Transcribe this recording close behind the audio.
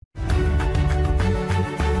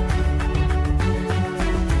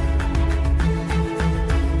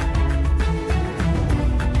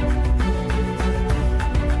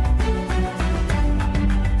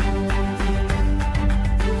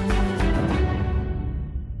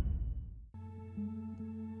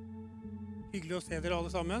Hyggelig å se dere alle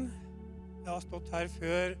sammen. Jeg har stått her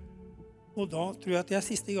før, og da tror jeg at jeg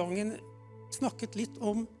siste gangen snakket litt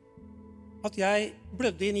om at jeg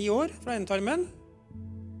blødde i 9 år fra endetarmen,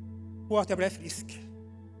 og at jeg ble frisk,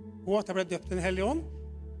 og at jeg ble døpt i Den hellige ånd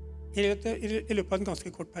i løpet av en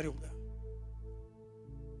ganske kort periode.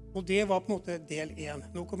 Og det var på en måte del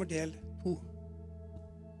 1. Nå kommer del 2.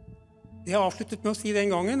 Det jeg avsluttet med å si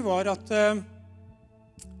den gangen var at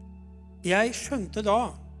jeg skjønte da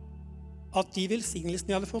at de velsignelsene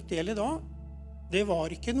jeg hadde fått del i da, det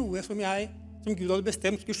var ikke noe som Gud hadde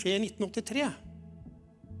bestemt skulle skje i 1983.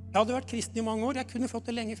 Jeg hadde vært kristen i mange år, jeg kunne fått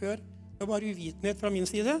det lenge før. Det var bare uvitenhet fra min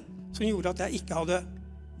side som gjorde at jeg ikke hadde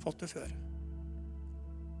fått det før.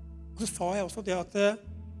 Og så sa jeg også det at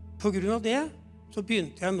på grunn av det så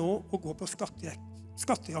begynte jeg nå å gå på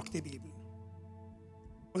skattejakt i Bibelen.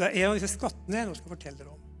 Og det er en av disse skattene jeg nå skal fortelle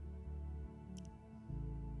dere om.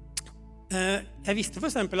 Jeg visste for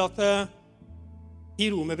eksempel at i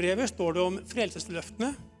Romerbrevet står det om frelsesløftene.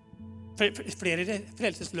 Flere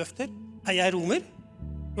frelsesløfter. Er jeg romer?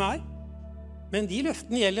 Nei. Men de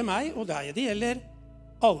løftene gjelder meg, og deg. Det gjelder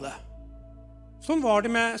alle. Sånn er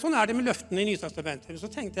det med løftene i Nytestamentet. Så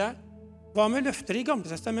tenkte jeg, hva med løfter i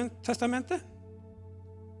Gamle Testamentet?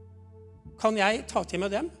 Kan jeg ta til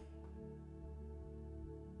meg dem?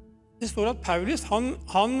 Det står at Paulus,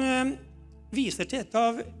 han viser til et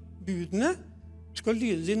av budene. Du skal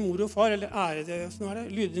lyde din mor og far, eller ære det,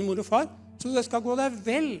 lyde din mor og far, så det skal gå deg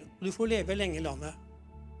vel, og du får leve lenge i landet.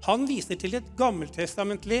 Han viser til et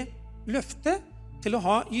gammeltestamentlig løfte til å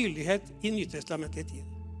ha gyldighet i nytestamentlig tid.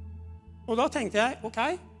 Og da tenkte jeg, ok,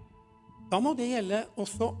 da må det gjelde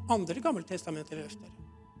også andre gammeltestamentlige løfter.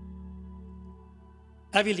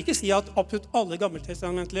 Jeg vil ikke si at absolutt alle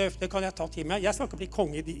gammeltestamentlige løfter kan jeg ta til meg. Jeg skal ikke bli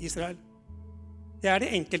konge i Israel. Det er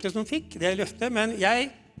det enkelte som fikk, det løftet, men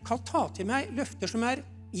jeg kan ta til meg løfter som er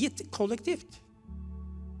gitt kollektivt.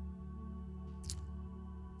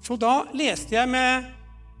 Så da leste jeg med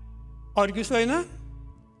argusøyne,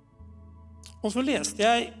 og så leste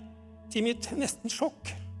jeg til mitt nesten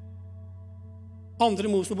sjokk. 2.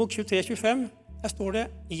 Mosebok 23-25, der står det,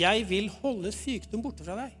 «Jeg vil holde sykdom borte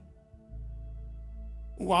fra deg».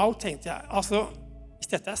 Wow, tenkte jeg. Altså, hvis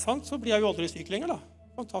dette er sant, så blir jeg jo aldri syk lenger da.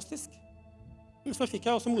 Fantastisk. Men så fikk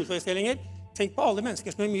jeg også motforestillinger. Tenk på alle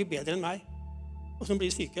mennesker som er mye bedre enn meg, og som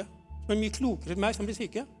blir syke. Som er mye klokere enn meg, som blir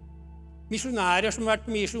syke. Misjonærer som har vært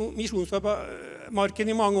på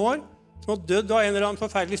misjonsmarken i mange år, som har dødd av en eller annen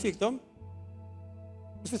forferdelig sykdom.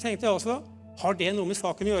 Og så tenkte jeg også, har det noe med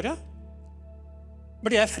saken å gjøre?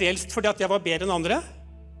 Ble jeg frelst fordi at jeg var bedre enn andre?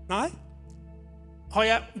 Nei.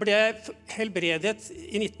 Ble jeg helbredet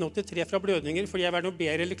i 1983 fra blødninger fordi jeg var noe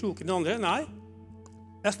bedre eller klokere enn andre? Nei.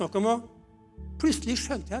 Jeg snakker om å plutselig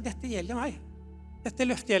skjønte jeg at dette gjelder meg. Dette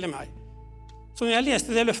løftet gjelder meg. Så når jeg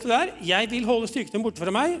leste det løftet der, jeg vil holde sykdom borte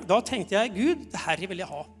fra meg, da tenkte jeg, Gud, det her vil jeg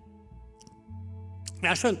ha. Men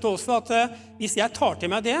jeg skjønte også at hvis jeg tar til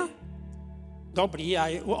meg det, da blir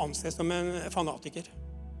jeg å anse som en fanatiker.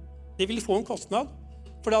 Det vil få en kostnad.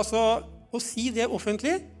 For det altså, å si det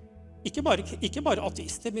offentlig, ikke bare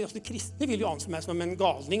ateister, men også kristne vil jo anse meg som en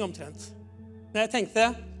galning omtrent. Men jeg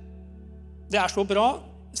tenkte, det er så bra,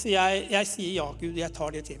 så jeg sier ja, Gud, jeg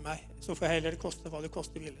tar det til meg. Så får jeg heller koste hva det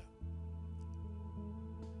koste ville.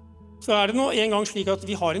 Så er det nå en gang slik at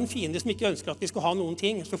vi har en fiende som ikke ønsker at vi skal ha noen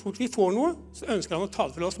ting. Så fort vi får noe, så ønsker han å ta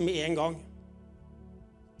det for oss med en gang.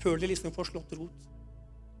 Før det liksom får slått rot.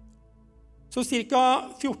 Så ca.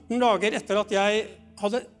 14 dager etter at jeg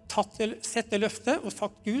hadde sett det løftet og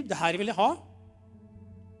sagt, Gud, det her vil jeg ha,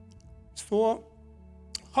 så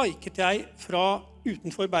haiket jeg fra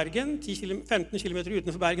utenfor Bergen, 15 kilometer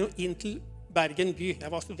utenfor Bergen, og inn til Bergen by.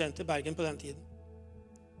 Jeg var student i Bergen på den tiden.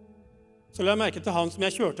 Så la jeg merke til han som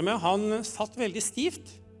jeg kjørte med, han satt veldig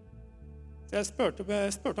stivt. Så jeg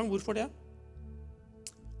spurte ham hvorfor det.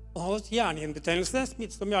 Han hadde hjernehinnebetennelse,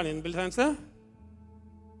 smittsom hjernehinnebetennelse,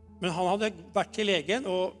 men han hadde vært til legen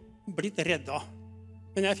og blitt redda.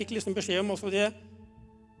 Men jeg fikk liksom beskjed om også det,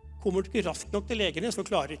 kommer du ikke raskt nok til legene, så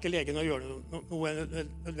klarer ikke legen å gjøre noe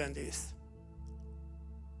nødvendigvis.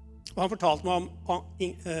 Og han fortalte meg om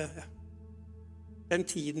den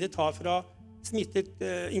tiden det tar fra smittet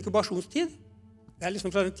inkubasjonstid. Det er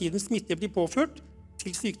liksom fra den tiden smitte blir påført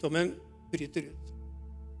til sykdommen bryter ut.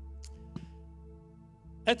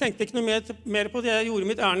 Jeg tenkte ikke noe mer på det. Jeg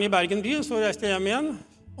gjorde mitt ærend i Bergen by, så reiste jeg hjem igjen,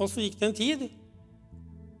 og så gikk det en tid.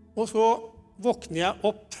 Og så våkner jeg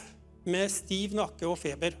opp med stiv nakke og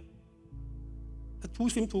feber. Det er 2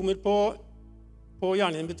 symptomer på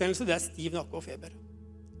hjernehinnebetennelse, det er stiv nakke og feber.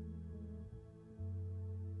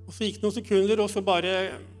 Og så gikk det noen sekunder, og så bare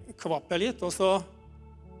kvapp jeg litt, og så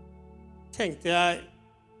tenkte jeg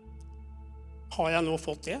har jeg nå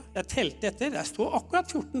fått det? Jeg telte etter. Det står akkurat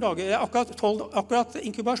 14 dager, akkurat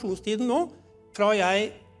inkubasjonstiden nå, fra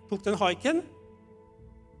jeg tok den haiken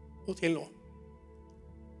og til nå.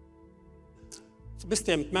 Så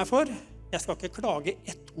bestemte meg for, jeg skal ikke klage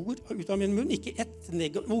ett ord ut av min munn, ikke ett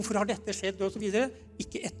negativt, hvorfor har dette skjedd, og så videre.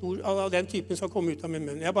 Ikke ett ord av den typen som kom ut av min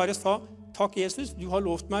munn. Jeg bare sa, takk Jesus, du har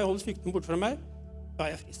lovt meg å holde sykdom bort fra meg, da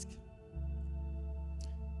er jeg frisk.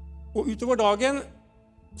 Og utover dagen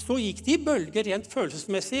så gikk det i bølger rent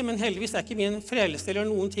følelsesmessig, men heldigvis er ikke min frelse eller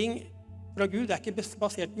noen ting fra Gud, det er ikke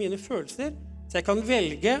basert på mine følelser, så jeg kan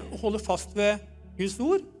velge å holde fast ved Guds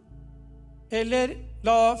ord, eller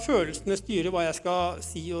la følelsene styre hva jeg skal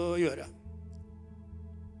si og gjøre.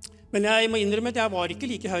 Men jeg må innrømme at jeg var ikke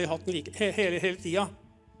like høy i hatten hele tiden.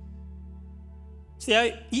 Så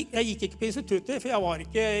jeg gikk ikke på instituttet, for jeg var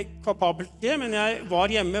ikke kapabel til det, men jeg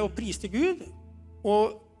var hjemme og priste Gud,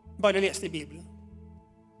 og bare leste i Bibelen.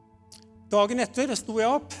 Dagen etter sto jeg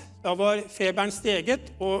opp, da var feberen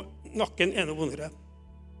steget, og nakken enda vondere.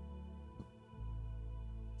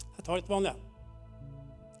 Jeg tar litt vann, ja.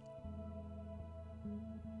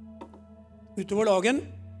 Utover dagen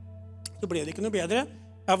så ble det ikke noe bedre.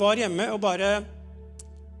 Jeg var hjemme og bare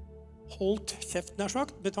holdt kjeften nær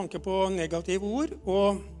sagt, med tanke på negative ord,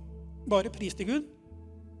 og bare priste Gud.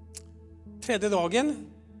 Tredje dagen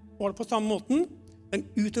var det på samme måten, men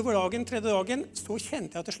utover dagen, tredje dagen, så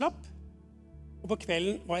kjente jeg at det slapp, og på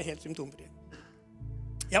kvelden var jeg helt symptomfri.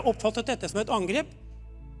 Jeg oppfattet dette som et angrep,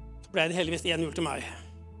 så ble det heldigvis 1-0 til meg.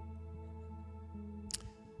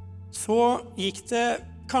 Så gikk det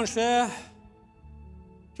kanskje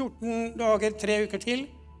 14 dager, 3 uker til,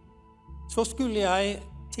 så skulle jeg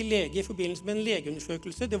til lege i forbindelse med en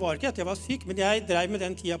legeundersøkelse. Det var ikke at jeg var syk, men jeg drev med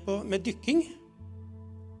den tida med dykking.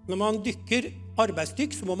 Når man dykker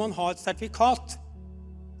arbeidsdykk, så må man ha et sertifikat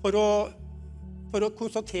for å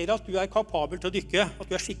konstatere at du er kapabel til å dykke, at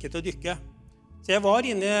du er skikket til å dykke. Så jeg var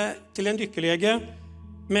inne til en dykkerlege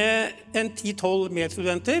med en 10-12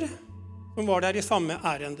 medstudenter som var der i samme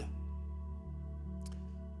ærende.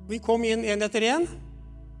 Vi kom inn en etter en.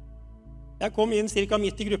 Jeg kom inn cirka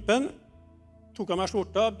midt i gruppen, tok av meg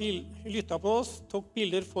skjorta, lyttet på oss, tok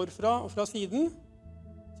bilder forfra og fra siden,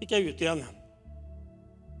 så gikk jeg ut igjen.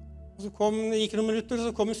 Og så gikk det noen minutter, og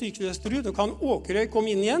så kom en sykesøster ut, og kan Åkerøy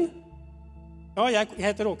komme inn igjen? Ja, jeg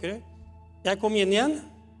heter Åkerøy. Jeg kom inn igjen,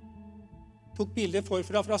 tok bilder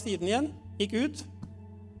forfra fra siden igjen, gikk ut,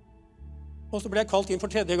 og så ble jeg kalt inn for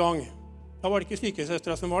 3. gang. Da var det ikke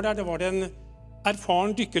sykesøstra som var der, det var det en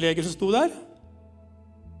erfaren dykkerlege som sto der.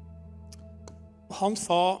 Og han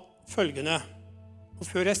sa følgende, og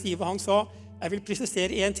før jeg sier hva han sa, jeg vil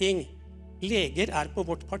presisere en ting. Leger er på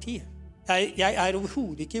vårt parti. Jeg er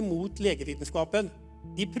overhodet ikke mot legevitenskapen.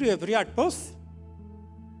 De prøver å hjelpe oss.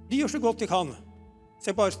 De gjør så godt de kan.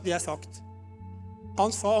 Se bare så det er sagt.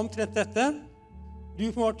 Han sa omtrent dette. Du,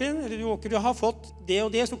 Martin, eller du, Åker, du har fått det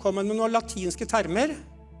og det, så kommer han med noen latinske termer.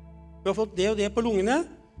 Du har fått det og det på lungene.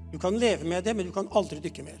 Du kan leve med det, men du kan aldri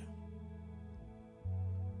dykke mer.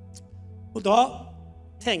 Og da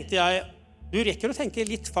tenkte jeg, du rekker å tenke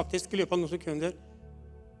litt faktisk i løpet av noen sekunder.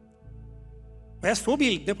 Og jeg så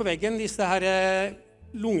bildene på veggen, disse her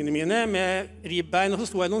lungene mine med ribbein, og så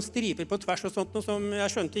så jeg noen striper på tvers og sånt, som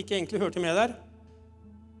jeg skjønte ikke egentlig hørte med der.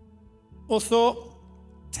 Og så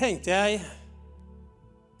tenkte jeg,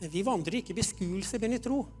 vi vandrer ikke i beskuelse, men i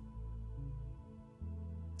tro.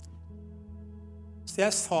 Så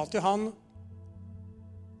jeg sa til han,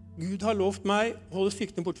 Gud har lovt meg å holde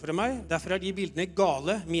sykdom bort fra meg, derfor er de bildene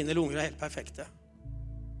gale, mine lunger er helt perfekte.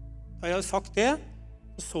 Da jeg hadde sagt det,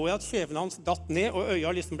 så jeg at kjeven hans datt ned, og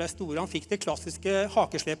øya liksom ble store. Han fikk det klassiske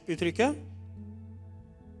hakeslepp-uttrykket.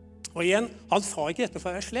 Og igjen, han sa ikke dette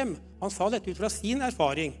for å være slem, han sa dette ut fra sin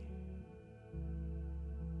erfaring.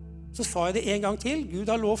 Så sa jeg det en gang til,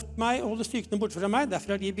 Gud har lovt meg å holde sykdom bort fra meg,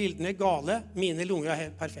 derfor er de bildene gale, mine lunger er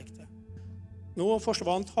helt perfekte. Nå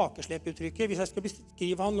forsvant hakeslepp-uttrykket. Hvis jeg skal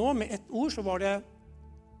beskrive han nå med ett ord, så var det,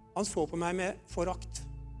 han så på meg med forakt.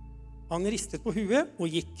 Han ristet på huet og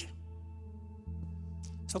gikk.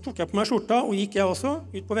 Så tok jeg på meg skjorta, og gikk jeg også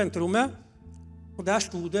ut på venterommet. Og der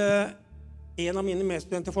sto det en av mine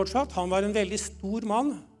medstudenter fortsatt. Han var en veldig stor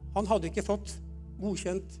mann. Han hadde ikke fått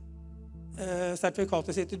godkjent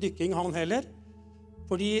sertifikatet sitt i dykking, han heller.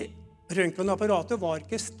 Fordi røntgenapparatet var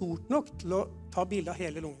ikke stort nok til å ta bilde av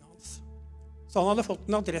hele lungene hans. Så han hadde fått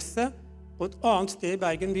en adresse på et annet sted i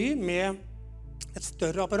Bergen by med et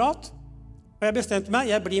større apparat. Og jeg bestemte meg,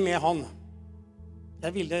 jeg blir med han.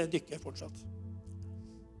 Jeg ville dykke fortsatt.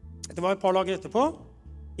 Det var et par dager etterpå.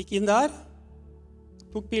 Gikk inn der,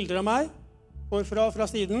 tok bilder av meg, forfra fra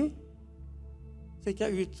siden. Så gikk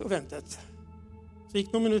jeg ut og ventet. Så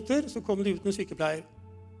gikk noen minutter, så kom det ut en sykepleier.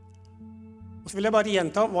 Og så vil jeg bare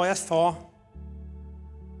gjenta hva jeg sa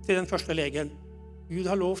til den første legen. Gud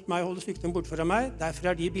har lovt meg å holde sykdom bort fra meg,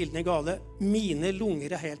 derfor de bildene gale. Mine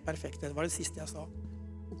lunger helt perfekte. Det var det siste jeg sa.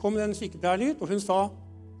 Så kom den sykepleieren ut, og hun sa,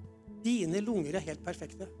 dine lunger helt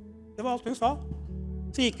perfekte. Det var alt hun sa.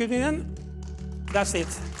 Så gikk hun igjen. That's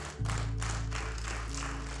it.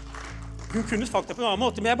 Hun kunne sagt det på en annen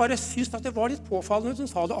måte, men jeg bare synes at det var litt påfallende at hun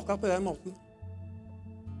sa det akkurat på den måten.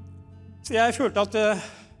 Så jeg følte at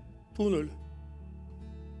 2-0.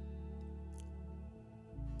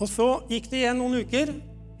 Og så gikk det igjen noen uker,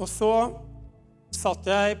 og så satt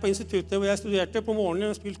jeg på instituttet hvor jeg studerte på morgenen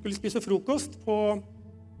og skulle spise frokost på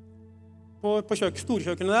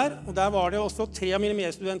storkjøkkenet der. Og der var det også 3 av mine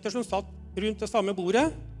medstudenter som satt rundt det samme bordet.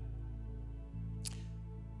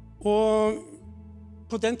 Og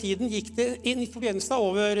på den tiden gikk det en influensa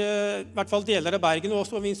over i hvert fall deler av Bergen og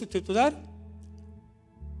også over instituttet der.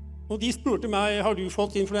 Og de spurte meg, har du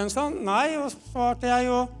fått influensa? Nei, og svarte jeg,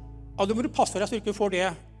 ja, da må du passe deg så du ikke får det.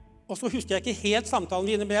 Og så husker jeg ikke helt samtalen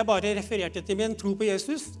dine, men jeg bare refererte til min tro på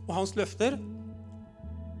Jesus og hans løfter.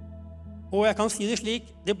 Og jeg kan si det slik,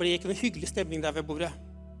 det ble ikke noen hyggelig stemning der ved bordet.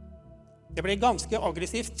 Det ble ganske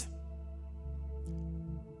aggressivt.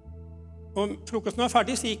 Og frokosten var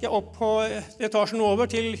ferdig, så gikk jeg opp på etasjen over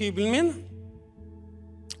til hybelen min.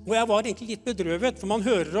 Og jeg var egentlig litt bedrøvet, for man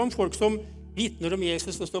hører om folk som vittner om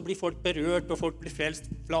Jesus, og så blir folk berørt, og folk blir frelst.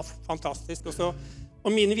 Fantastisk. Og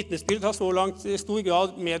mine vittnesbyrd har så langt i stor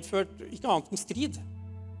grad medført ikke annet enn strid.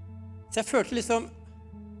 Så jeg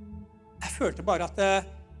følte bare at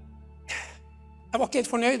jeg var ikke helt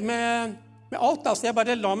fornøyd med alt. Altså jeg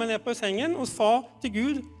bare la meg ned på sengen og sa til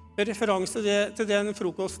Gud, med referanse til den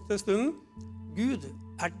frokoststunden, Gud,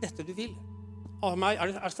 det dette du vil av meg?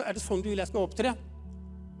 Er det sånn du vil jeg skal opptre?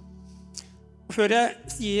 Og før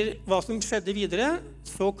jeg sier hva som skjedde videre,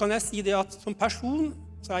 så kan jeg si det at som person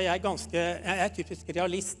så jeg er typisk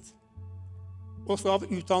realist. Og så av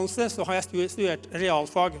utdannelse så har jeg studert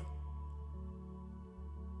realfag.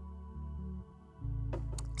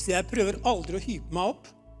 Så jeg prøver aldri å hype meg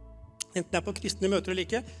opp, enten det på kristne møter eller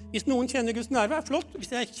ikke. Hvis noen kjenner Guds nærvær, flott.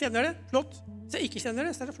 Hvis jeg ikke kjenner det, flott. Hvis jeg ikke kjenner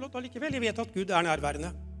det, så det flott allikevel. Jeg vet at Gud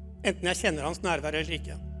nærværende, enten jeg kjenner hans nærvær eller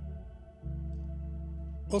ikke.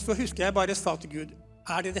 Og så husker jeg bare sa til Gud,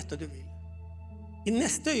 det dette du vil? I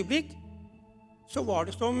neste øyeblikk så var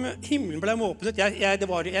det som himmelen ble åpnet.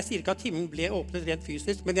 Jeg sier ikke at himmelen ble åpnet rent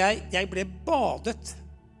fysisk, men jeg ble badet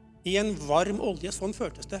i en varm olje, sånn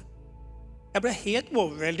føltes det. Jeg ble helt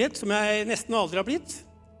overveldet, som jeg nesten aldri har blitt.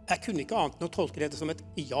 Jeg kunne ikke annet enn å tolke det som et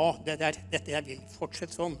ja, det dette jeg vil.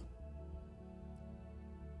 Fortsett sånn.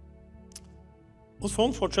 Og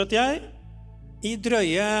sånn fortsatte jeg i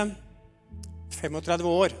drøye 35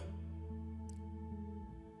 år.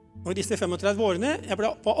 Og i disse 35 årene,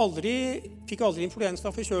 fikk aldri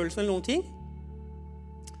influensa, forkjølelse eller noen ting.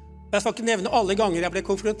 Jeg skal ikke nevne alle ganger jeg ble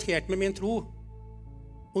konfrontert med min tro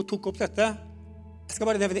og tok opp dette. Jeg skal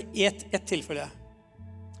bare nevne ett tilfelle.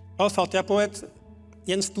 Da satt jeg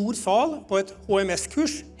i en stor sal på et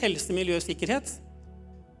HMS-kurs, helse, miljø og sikkerhet.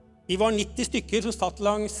 Vi var 90 stykker som satt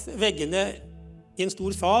langs veggene i en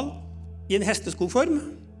stor sal i en hesteskoform.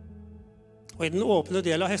 Og i den åpne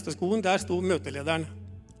delen av hesteskoen, der sto møtelederen.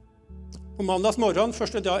 På mandags morgen,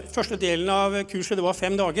 første delen av kurset, det var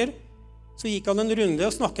 5 dager, så gikk han en runde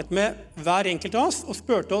og snakket med hver enkelt av oss og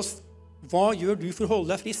spurte oss, hva gjør du for å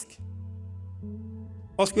holde deg frisk?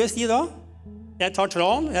 Hva skulle jeg si da? Jeg tar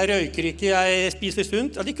tran, jeg røyker ikke, jeg spiser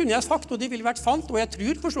sunt. Ja, det kunne jeg sagt, og det ville vært sant, og jeg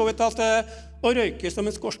tror for så vidt at å røyke som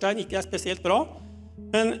en skorstein ikke spesielt bra.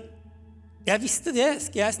 Men jeg visste det,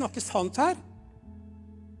 skal jeg snakke sant her,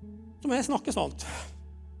 så må jeg snakke sant.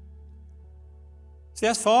 Så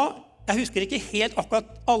jeg sa, jeg husker ikke helt akkurat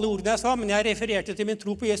alle ordene jeg sa, men jeg refererte til min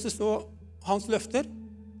tro på Jesus og hans løfter.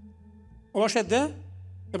 Og hva skjedde?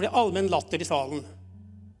 Det ble allmenn latter i salen.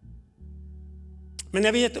 Men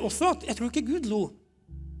jeg vet også at jeg tror ikke Gud lo.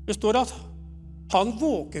 Det står at han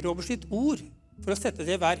våker over sitt ord for å sette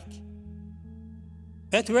det i verk.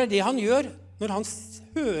 Jeg tror det er det han gjør når han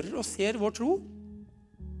hører og ser vår tro.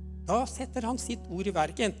 Da setter han sitt ord i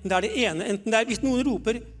verk, enten det er det ene, enten det er hvis noen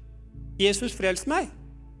roper Jesus frels meg,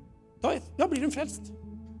 da blir de frelst.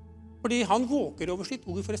 Fordi han våker over sitt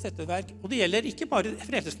ord for å sette det i verk. Og det gjelder ikke bare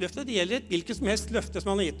frelsesløftet, det gjelder hvilket som helst løfte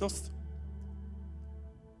som han har gitt oss.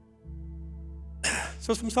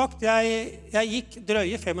 Så som sagt, jeg gikk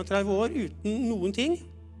drøye 35 år uten noen ting.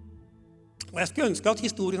 Og jeg skulle ønske at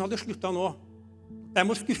historien hadde sluttet nå. Jeg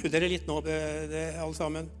må skuffe dere litt nå, alle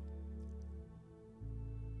sammen.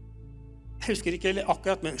 Jeg husker ikke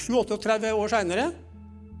akkurat, men 37 år senere,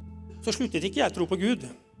 så sluttet ikke jeg tro på Gud.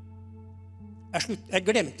 Jeg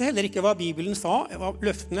glemte heller ikke hva Bibelen sa, hva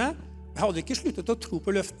løftene. Jeg hadde ikke sluttet å tro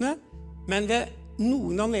på løftene, men ved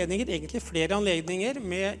noen anledninger, egentlig flere anledninger,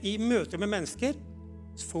 i møter med mennesker,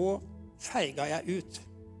 så feiga jeg ut.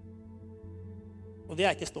 Og det er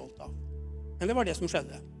jeg ikke stolt av. Men det var det som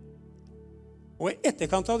skjedde. Og i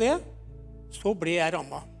etterkant av det, så ble jeg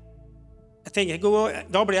rammet.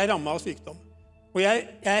 Da ble jeg rammet av sykdom. Og jeg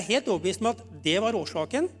er helt overbevist om at det var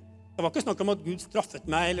årsaken. Det var ikke snakk om at Gud straffet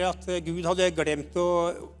meg, eller at Gud hadde glemt å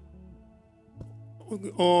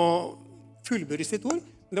fullbyrde sitt ord.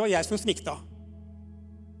 Men det var jeg som svikta.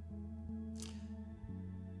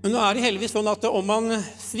 Men nå er det heldigvis sånn at om man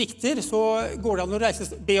svikter, så går det an å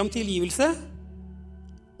be om tilgivelse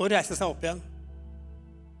og reise seg opp igjen.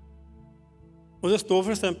 Og det står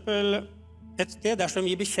for eksempel et sted, dersom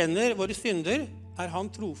vi bekjenner våre synder, er han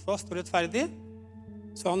trofast og rettferdig,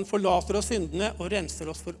 så han forlater oss syndene og renser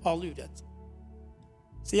oss for all urett.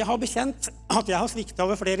 Så jeg har bekjent at jeg har sviktet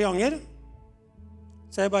over flere ganger,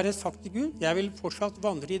 så jeg har bare sagt til Gud, jeg vil fortsatt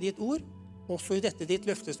vandre i ditt ord, også i dette ditt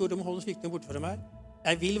løftesord om å holde sykdommen borte fra meg.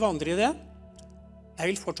 Jeg vil vandre i det, jeg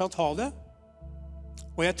vil fortsatt ha det,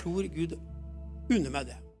 og jeg tror Gud unner meg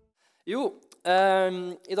det. Jo,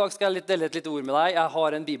 i dag skal jeg dele et litt ord med deg. Jeg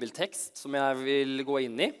har en bibeltekst som jeg vil gå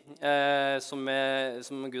inn i, som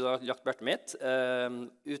Gud har lagt på hjertet mitt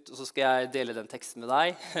ut, og så skal jeg dele den teksten med deg.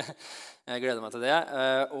 Jeg gleder meg til det,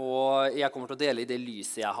 og jeg kommer til å dele i det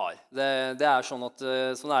lyset jeg har. Det er sånn at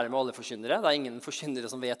sånn er det med alle forkynnere. Det er ingen forkynnere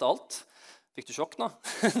som vet alt. Fikk du sjokk nå?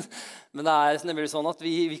 Men det er nemlig sånn at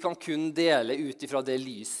vi kan kun dele ut ifra det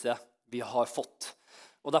lyset vi har fått.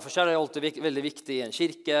 Og derfor er det alltid veldig viktig i en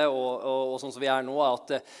kirke, og sånn som vi er nå,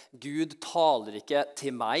 at Gud taler ikke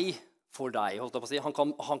til meg for deg. Holdt jeg på å si.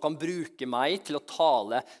 Han kan bruke meg til å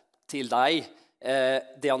tale til deg.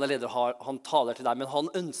 Det han er leder har, han taler til deg, men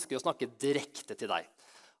han ønsker å snakke direkte til deg.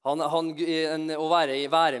 Å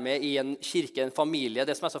være med i en kirke, en familie,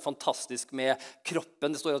 det som er så fantastisk med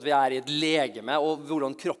kroppen, det står at vi er i et legeme, og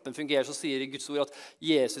hvordan kroppen fungerer, så sier i Guds ord at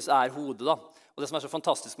Jesus er hodet da. Og det som er så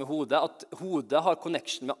fantastisk med hodet, at hodet har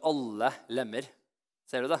connection med alle lemmer.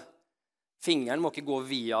 Ser du det? Fingeren må ikke gå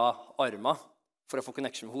via armen for å få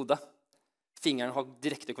connection med hodet. Fingeren har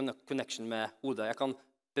direkte connection med hodet. Jeg kan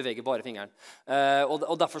bevege bare fingeren.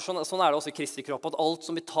 Og derfor sånn er det også i Kristi kropp, at alt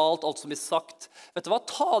som blir talt, alt som blir sagt, vet du hva?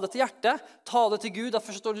 Ta det til hjertet, ta det til Gud.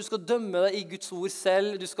 Derfor står det du skal dømme det i Guds ord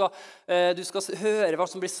selv, du skal høre hva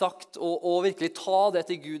som blir sagt, og virkelig ta det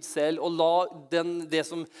til Gud selv, og la det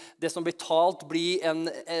som blir talt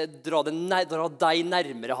dra deg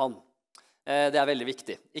nærmere han. Det er veldig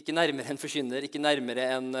viktig. Ikke nærmere en forkynner, ikke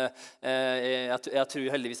nærmere en... Jeg tror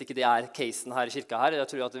heldigvis ikke det er casen her i kirka her. Jeg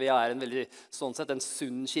tror at vi er sånn sett en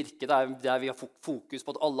sunn kirke, der vi har fokus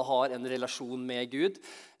på at alle har en relasjon med Gud.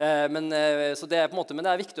 Men det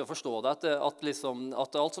er viktig å forstå det, at alt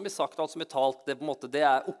som blir sagt, alt som blir talt, det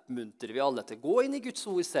oppmuntrer vi alle til. Gå inn i Guds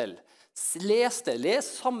ord selv. Les det, les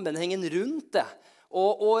sammenhengen rundt det.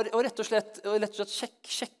 Og rett og slett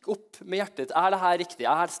sjekk opp med hjertet. Er det her riktig?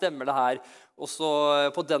 Stemmer det her? Og så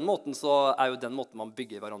på den måten så er jo den måten man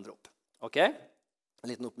bygger hverandre opp. Ok? En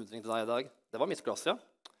liten oppmuntring til deg i dag. Det var mitt glass, ja.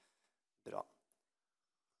 Bra.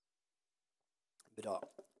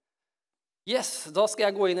 Yes, da skal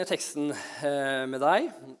jeg gå inn i teksten med deg.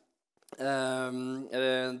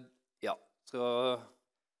 Skal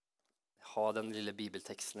ha den lille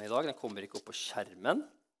bibelteksten i dag. Den kommer ikke opp på skjermen.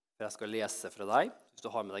 Jeg skal lese fra deg. Hvis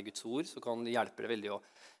du har med deg Guds ord, så kan det hjelpe deg veldig å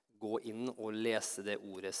gå inn og lese det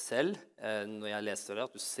ordet selv. Når jeg leser det,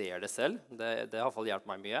 at du ser det selv. Det har i hvert fall hjulpet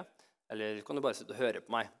meg mye. Eller kan du bare sitte og høre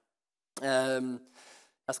på meg.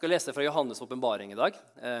 Jeg skal lese fra Johannes åpenbaring i dag,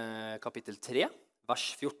 kapittel 3, vers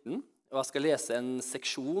 14. Og jeg skal lese en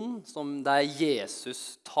seksjon der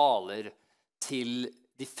Jesus taler til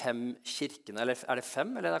de 5 kirkene. Eller er det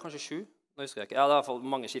 5, eller er det kanskje 7? Nå husker jeg ikke. Ja, det er i hvert fall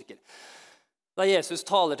mange kirker. Da Jesus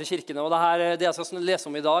taler til kirkene, og det jeg skal lese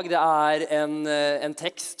om i dag, det er en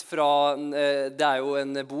tekst fra, det er jo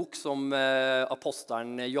en bok som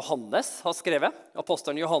apostelen Johannes har skrevet.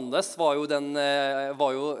 Apostelen Johannes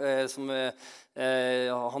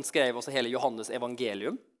han skrev også hele Johannes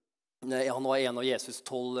evangelium. Han var en av Jesus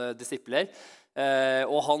 12 disipler.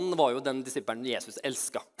 Og han var jo den disippelen Jesus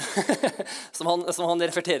elsket, som han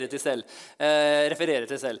refererer til selv.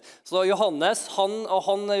 Så Johannes,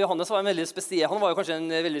 Johannes var en veldig spesiell, han var jo kanskje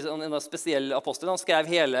en spesiell apostel. Han skrev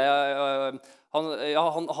han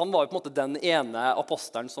var jo på en måte den ene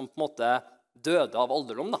apostelen som på en måte døde av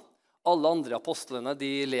alderdom da. Alle andre apostlene,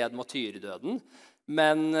 de led martyrdøden.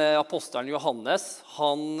 Men apostelen Johannes,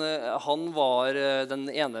 han var den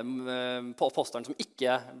ene apostelen som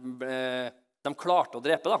ikke de klarte å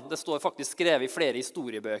drepe. Da. Det står faktisk skrevet i flere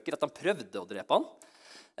historiebøker at de prøvde å drepe han.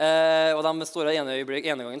 Og ene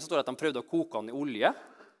gangen så står det at de prøvde å koke han i olje,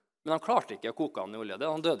 men de klarte ikke å koke han i olje.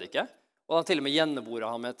 Han døde ikke. Og de til og med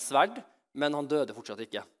gjenbordet han med et sverd, men han døde fortsatt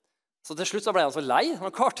ikke. Så til slutt så ble han så lei.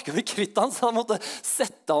 Han klarte ikke å bli kvitt han, så han måtte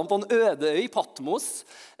sette han på en øde øy, Patmos,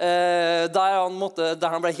 der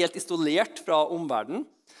han ble helt isolert fra omverdenen.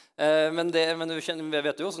 Men du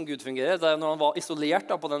vet jo hvordan Gud fungerer. Når han var isolert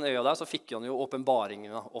da, på den øya der, så fikk han jo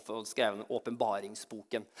åpenbaringen og skrev den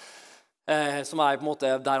åpenbaringsboken. Som på en måte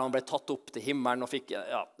der han ble tatt opp til himmelen og fikk,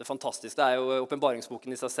 ja, det er fantastisk. Det jo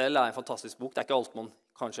åpenbaringsboken i seg selv en fantastisk bok. Det ikke alt man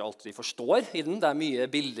kanskje alltid forstår i den. Det mye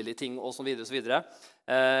bildelige ting og så videre og så videre.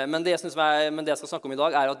 Men det jeg skal snakke om i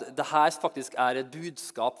dag at det her faktisk et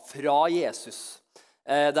budskap fra Jesus.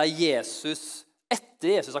 Det Jesus,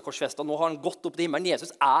 etter Jesus har korsfestet, nå har han gått opp til himmelen.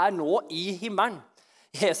 Jesus nå i himmelen.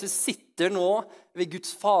 Jesus sitter nå ved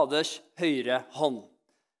Guds faders høyre hånd.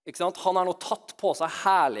 Han nå tatt på seg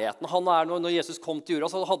herligheten. Når Jesus kom til jorda,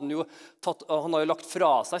 så hadde han jo lagt fra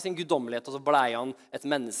seg sin guddommelighet, og så ble han et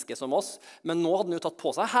menneske som oss. Men nå hadde han jo tatt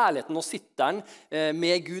på seg herligheten. Nå sitter han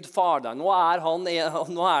med Gud Faderen.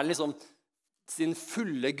 Nå han liksom sin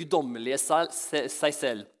fulle guddommelige seg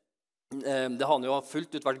selv. Det har han jo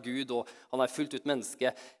fullt ut vært Gud, og han fullt ut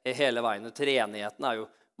menneske hele veien. Treenigheten jo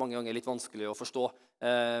mange ganger litt vanskelig å forstå.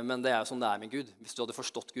 Men det jo sånn det med Gud. Hvis du hadde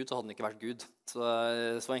forstått Gud, så hadde han ikke vært Gud.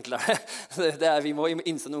 Så enkelt det. Vi må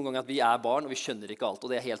innse noen ganger at vi barn, og vi skjønner ikke alt, og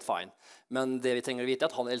det helt fine. Men det vi trenger å vite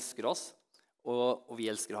at han elsker oss, og vi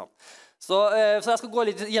elsker han. Så jeg skal gå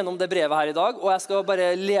litt gjennom det brevet her i dag, og jeg skal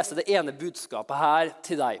bare lese det ene budskapet her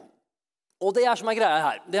til deg. Og det som greia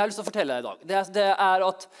her, det jeg har lyst til å fortelle deg i dag, det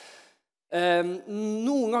at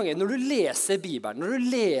noen ganger når du leser Bibelen, når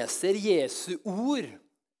du leser Jesu ord,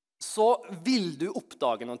 så vil du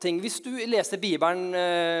oppdage noen ting. Hvis du leser Bibelen,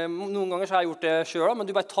 noen ganger så har jeg gjort det selv, men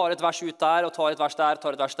du bare tar et vers ut der, og tar et vers der,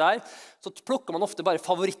 tar et vers der, så plukker man ofte bare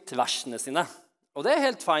favorittversene sine. Og det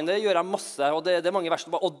helt fint, det gjør jeg masse, og det mange vers,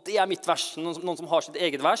 og det mitt vers, noen som har sitt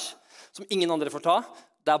eget vers, som ingen andre får ta.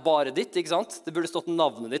 Det bare ditt, ikke sant? Det burde stått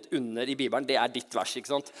navnet ditt under i Bibelen. Det ditt vers,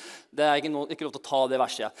 ikke sant? Det ikke lov til å ta det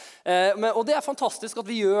verset. Og det fantastisk at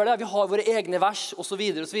vi gjør det. Vi har våre egne vers, og så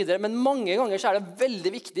videre, og så videre. Men mange ganger så det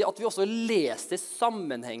veldig viktig at vi også leser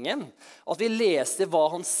sammenhengen. At vi leser hva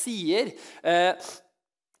han sier.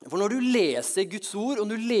 For når du leser Guds ord,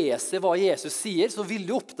 og du leser hva Jesus sier, så vil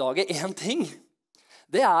du oppdage en ting.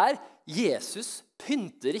 Det Jesus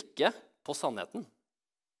pynter ikke på sannheten.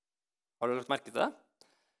 Har du lagt merke til det?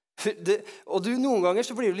 Og noen ganger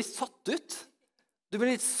så blir du litt satt ut. Du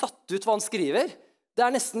blir litt satt ut hva han skriver. Det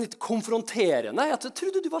nesten litt konfronterende. Jeg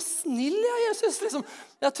trodde du var snill, Jesus. Liksom.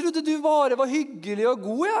 Jeg trodde du bare var hyggelig og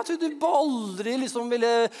god. Jeg trodde du aldri liksom,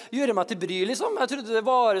 ville gjøre meg til bry. Liksom. Jeg trodde det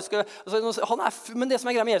bare men det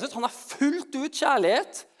som greia med Jesus, han fullt ut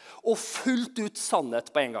kjærlighet og fullt ut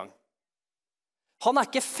sannhet på en gang. Han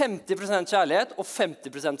ikke 50% kjærlighet og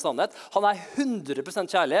 50% sannhet. Han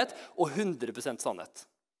 100% kjærlighet og 100% sannhet.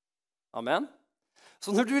 Amen.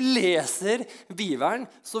 Så når du leser Bibelen,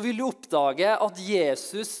 så vil du oppdage at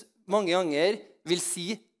Jesus mange ganger vil si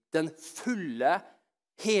den fulle,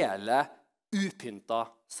 hele, upynta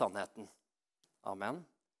sannheten. Amen.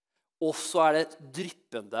 Og så det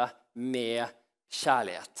dryppende med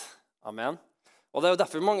kjærlighet. Amen. Og det jo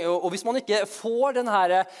derfor og hvis man ikke får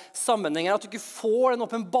denne sammenhengen, at du ikke får den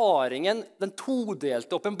åpenbaringen, den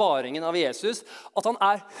todelte åpenbaringen av Jesus, at han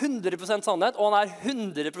 100% sannhet, og han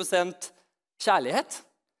 100% kjærlighet.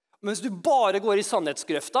 Men hvis du bare går i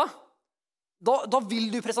sannhetsgrøfta, da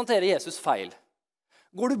vil du presentere Jesus feil.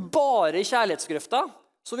 Går du bare i kjærlighetsgrøfta,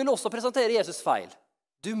 så vil du også presentere Jesus feil.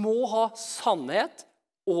 Du må ha sannhet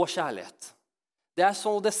og kjærlighet. Det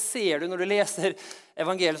sånn, det ser du når du leser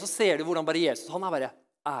evangeliet, så ser du hvordan bare Jesus, han bare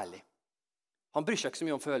ærlig. Han bryr seg ikke så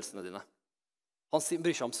mye om følelsene dine. Han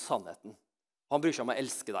bryr seg om sannheten. Han bryr seg om å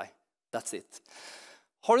elske deg. That's it.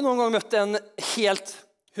 Har du noen gang møtt en helt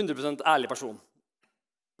 100% ærlig person?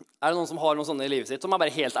 Det noen som har noen sånne i livet sitt, som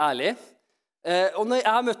bare helt ærlig? Og når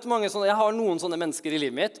jeg har møtt mange sånne, jeg har noen sånne mennesker i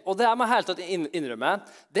livet mitt, og det må jeg helt tatt innrømme,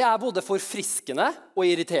 det både forfriskende og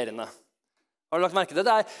irriterende. Har du lagt merke til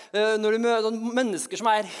det? Når du møter mennesker som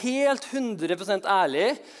helt 100%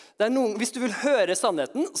 ærlige, hvis du vil høre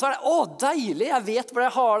sannheten, så det, deilig, jeg vet hvor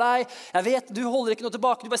jeg har deg, jeg vet, du holder ikke noe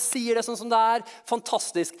tilbake, du bare sier det sånn som det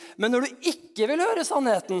fantastisk. Men når du ikke vil høre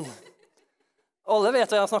sannheten, alle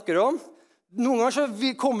vet hva jeg snakker om, noen ganger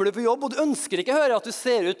så kommer du på jobb, og du ønsker ikke høre at du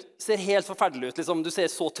ser helt forferdelig ut, liksom, du ser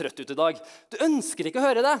så trøtt ut i dag. Du ønsker ikke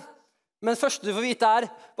høre det, men først du får vite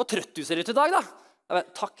hvor trøtt du ser ut i dag da. Jeg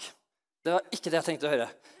vet, takk. Det var ikke det jeg tenkte å høre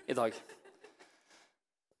i dag.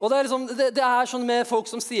 Og det liksom, det sånn med folk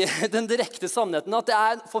som sier den direkte sannheten, at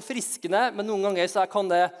det forfriskende, men noen ganger så kan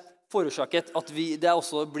det forårsake at det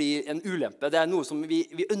også blir en ulempe. Det noe som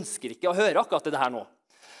vi ønsker ikke å høre akkurat det her nå.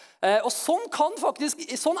 Og sånn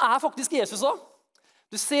faktisk Jesus også.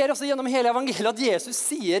 Du ser også gjennom hele evangeliet at Jesus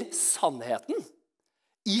sier sannheten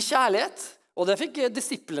i kjærlighet. Og det fikk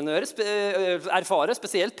disiplene erfare,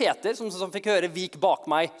 spesielt Peter, som fikk høre «Vik bak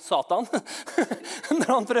meg, Satan»,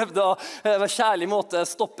 når han prøvde å på kjærlig måte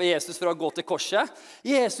stoppe Jesus fra å gå til korset.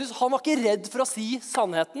 Jesus, han var ikke redd for å si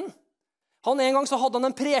sannheten. En gang så hadde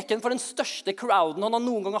han en preken for den største crowden han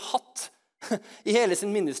noen gang har hatt i hele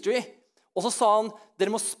sin ministry. Og så sa han,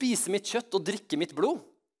 dere må spise mitt kjøtt og drikke mitt blod.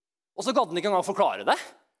 Og så gadd han ikke engang forklare det.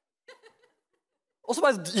 Og så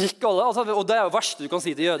bare gikk alle, og det jo det verste du kan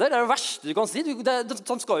si til jøder. Det det verste du kan si.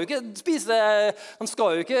 Han skal jo ikke spise, han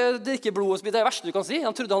skal jo ikke drikke blod og spise. Det det verste du kan si.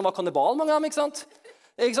 Han trodde han var kannibal, mange av dem, ikke sant?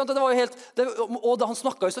 Det var jo helt, og han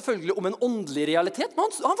snakket jo selvfølgelig om en åndelig realitet,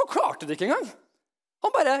 men han forklarte det ikke engang.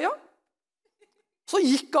 Han bare, ja. Så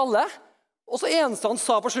gikk alle, og så eneste han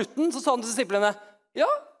sa på slutten, så sa han til disiplene, ja,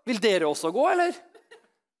 vil dere også gå, eller?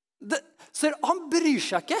 Så han bryr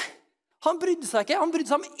seg ikke. Han brydde seg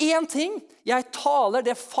om én ting. Jeg taler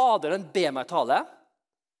det Faderen ber meg tale.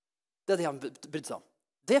 Det det han brydde seg om.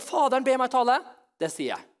 Det Faderen ber meg tale, det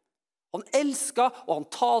sier jeg. Han elsket, og han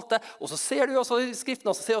talte, og så ser du også i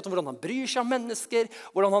skriften, så ser du hvordan han bryr seg om mennesker,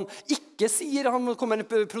 hvordan han ikke sier, han kommer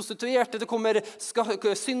prostituerte, det kommer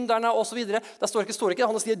synderne, og så videre. Det står ikke,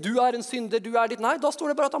 han sier, du en synder, du ditt. Nei, da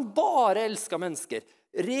står det bare at han bare elsker mennesker.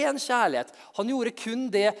 Ren kjærlighet. Han gjorde kun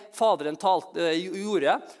det Faderen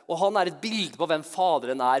gjorde, og han et bilde på hvem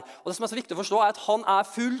Faderen Og det som så viktig å forstå at han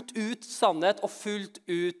fullt ut sannhet og fullt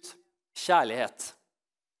ut kjærlighet.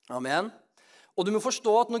 Amen. Og du må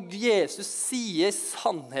forstå at når Jesus sier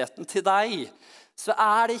sannheten til deg, så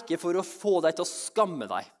det ikke for å få deg til å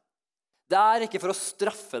skamme deg. Det ikke for å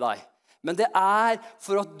straffe deg, men det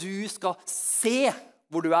for at du skal se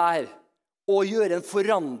hvor du og gjøre en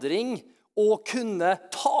forandring og kunne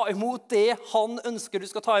ta imot det han ønsker du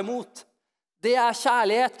skal ta imot. Det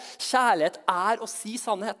kjærlighet. Kjærlighet å si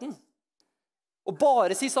sannheten. Og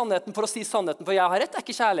bare si sannheten for å si sannheten, for jeg har rett,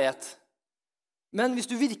 ikke kjærlighet. Men hvis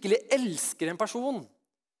du virkelig elsker en person,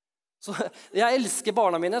 så jeg elsker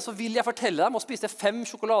barna mine, så vil jeg fortelle dem å spise 5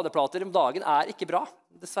 sjokoladeplater om dagen ikke bra,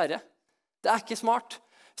 dessverre. Det ikke smart.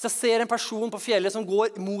 Hvis jeg ser en person på fjellet som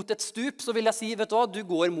går mot et stup, så vil jeg si, vet du hva, du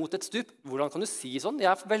går mot et stup. Hvordan kan du si sånn?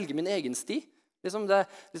 Jeg velger min egen sti. Du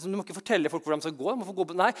må ikke fortelle folk hvordan de skal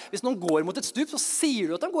gå. Nei, hvis noen går mot et stup, så sier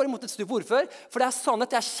du at de går mot et stup. Hvorfor? For det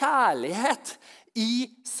sannhet, det kjærlighet i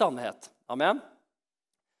sannhet. Amen.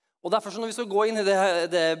 Og derfor når vi skal gå inn i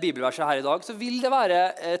det bibelverset her i dag, så vil det være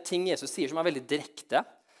ting Jesus sier som veldig direkte,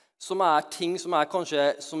 som ting som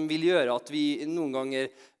kanskje som vil gjøre at vi noen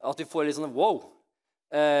ganger at vi får litt sånn wow.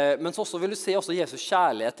 Men så vil du se også Jesus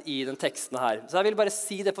kjærlighet i den teksten her. Så jeg vil bare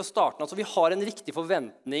si det på starten. Altså vi har en riktig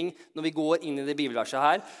forventning når vi går inn i det bibelverset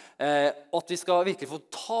her, at vi skal virkelig få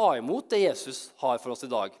ta imot det Jesus har for oss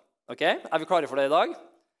i dag. Ok? Vi klare for det i dag?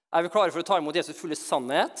 Vi klare for å ta imot Jesus fulle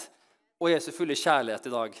sannhet og Jesus fulle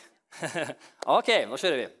kjærlighet i dag? Ok, nå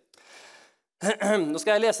kjører vi. Nå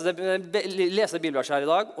skal jeg lese bibelverset her i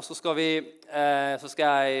dag, og så skal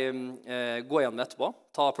jeg gå gjennom etterpå,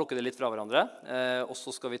 plukke det litt fra hverandre, og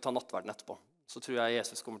så skal vi ta nattverden etterpå. Så tror jeg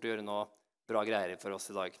Jesus kommer til å gjøre noe bra greier for oss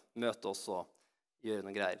i dag. Møte oss og gjøre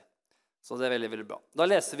noe greier. Så det veldig, veldig bra. Da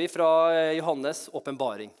leser vi fra Johannes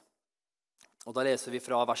åpenbaring. Og da leser vi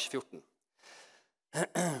fra vers 14.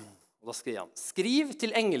 Og da skriver han, skriv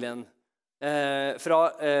til engelen fra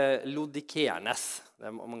Lodikeernes. Det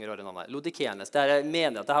mange rare navn her. Lodikeernes. Det det en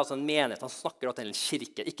menighet. Han snakker til en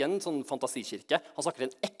kirke. Ikke en sånn fantasikirke. Han snakker til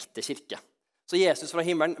en ekte kirke. Så Jesus fra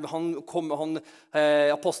himmelen,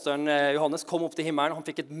 apostelen Johannes kom opp til himmelen. Han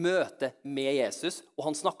fikk et møte med Jesus, og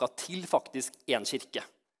han snakket til faktisk en kirke.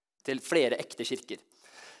 Til flere ekte kirker.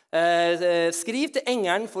 Skriv til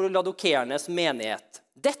engelen for Laodikeernes menighet.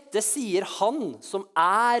 Dette sier han som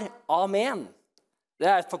Amen. Det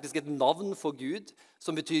faktisk et navn for Gud,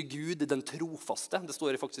 som betyr Gud den trofaste. Det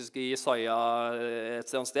står faktisk i Jesaja et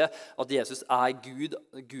sted at Jesus Gud,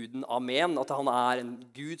 Guden Amen, at han en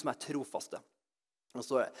Gud som trofaste. Og så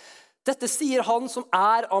står det, dette sier han som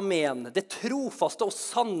Amen, det trofaste og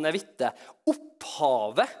sanne vitte,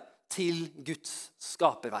 opphavet til Guds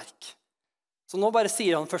skaperverk. Så nå bare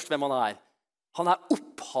sier han først hvem han Han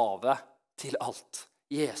opphavet til alt,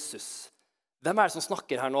 Jesus. Hvem det som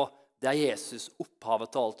snakker her nå? Det Jesus, opphavet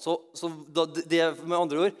til alt. Så det med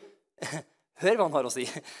andre ord, hør hva han har å si.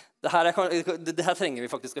 Det her trenger vi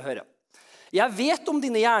faktisk å høre. Jeg vet om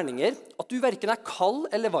dine gjerninger, at du hverken kald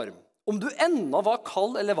eller varm. om du ennå var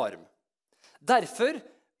kald eller varm. Derfor,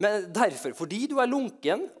 fordi du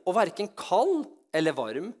lunken og hverken kald eller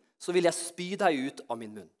varm, så vil jeg spy deg ut av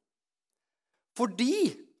min munn.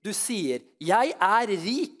 Fordi du sier, jeg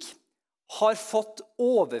rik, har fått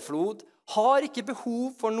overflod, har ikke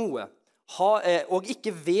behov for noe, og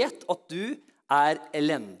ikke vet at du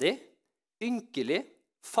elendig, ynkelig,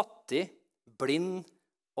 fattig, blind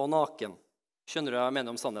og naken. Skjønner du hva jeg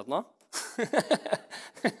mener om sannheten da?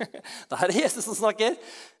 Det her Jesus som snakker.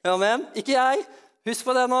 Amen. Ikke jeg. Husk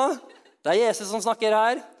på det nå. Det Jesus som snakker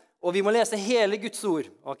her. Og vi må lese hele Guds ord.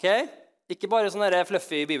 Ok? Ikke bare sånne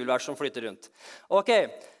fluffy bibelvers som flyter rundt. Ok.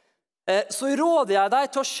 Så råder jeg deg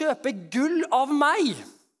til å kjøpe gull av meg.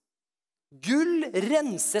 Gull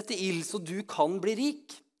renset i ild så du kan bli rik.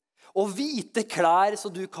 Og hvite klær så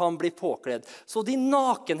du kan bli påkledd. Så din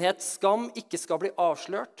nakenhetsskam ikke skal bli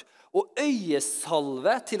avslørt. Og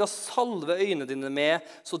øyesalve til å salve øynene dine med,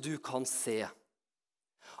 så du kan se.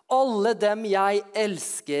 Alle dem jeg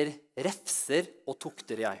elsker, refser og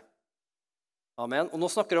tukter jeg. Amen. Og nå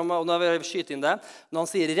snakker han om, og nå vil jeg skyte inn det, når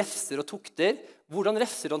han sier refser og tukter, hvordan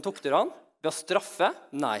refser og tukter han? Ved å straffe?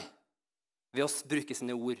 Nei. Ved å bruke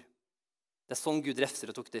sine ord. Det sånn Gud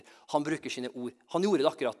refser og tukter. Han bruker sine ord. Han gjorde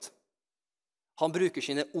det akkurat. Han bruker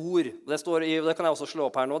sine ord. Det står det kan jeg også slå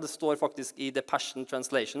opp her nå. Det står faktisk i The Passion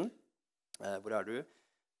Translation. Hvor du?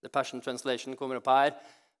 The Passion Translation kommer opp her.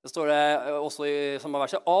 Det står det også i samme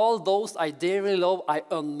verset. All those I dearly love, I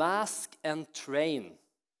unmask and train.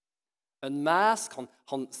 Unmask,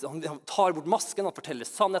 han tar bort masken, han forteller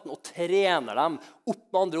sannheten og trener dem.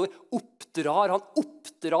 Med andre ord, han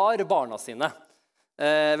oppdrar barna sine.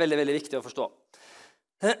 Veldig, veldig viktig å forstå.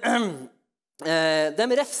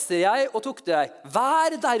 Dem refser jeg og tukter jeg.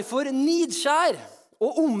 Vær derfor nidskjær og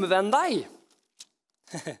omvend deg.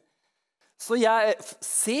 Så jeg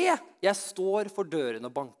står for døren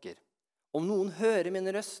og banker. Om noen hører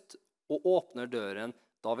min røst og åpner døren,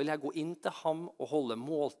 da vil jeg gå inn til ham og holde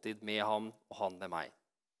måltid med ham og han med meg.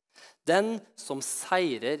 Den som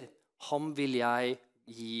seirer, ham vil jeg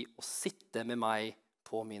gi og sitte med meg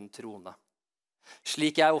på min trone.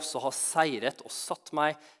 Slik jeg også har seiret og satt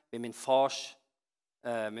meg med min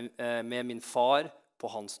far på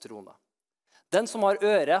hans trone. Den som har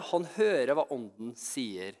øre, han hører hva ånden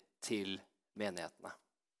sier til menighetene.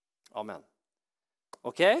 Amen.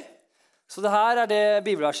 Ok? Så det her det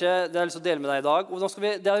bibelverset det jeg har lyst til å dele med deg i dag. Og det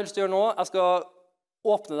jeg har lyst til å gjøre nå, jeg skal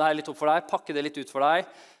åpne det her litt opp for deg, pakke det litt ut for deg,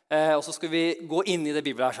 og så skal vi gå inn i det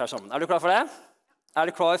bibelverset her sammen. Er du klar for det? Er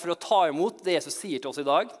du klar for å ta imot det Jesus sier til oss i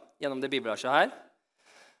dag, gjennom det bibelverset her?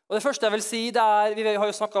 Og det første jeg vil si, vi har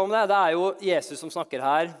jo snakket om det, det jo Jesus som snakker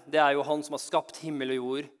her. Det jo han som har skapt himmel og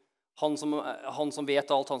jord. Han som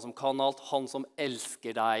vet alt, han som kan alt, han som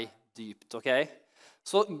elsker deg dypt, ok?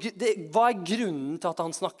 Så hva grunnen til at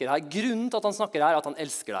han snakker her? Grunnen til at han snakker her at han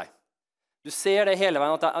elsker deg. Du ser det hele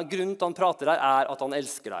veien, at grunnen til at han prater her at han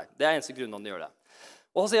elsker deg. Det eneste grunnen han gjør det.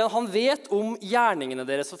 Og så sier han vet om gjerningene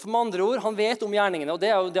deres. Så for med andre ord, han vet om gjerningene, og det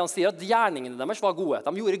jo det han sier, at gjerningene deres var gode.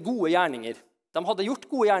 De gjorde gode gjerninger. De hadde gjort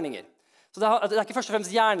gode gjerninger. Så det ikke først og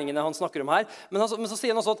fremst gjerningene han snakker om her, men så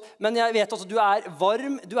sier han også at men jeg vet også, du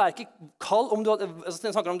varm, du ikke kald, så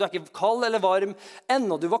snakker han om du ikke kald eller varm,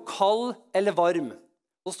 ennå du var kald eller varm.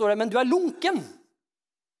 Så står det, men du lunken.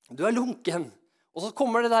 Du lunken. Og så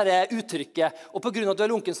kommer det der uttrykket, og på grunn av at du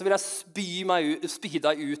lunken, så vil jeg spy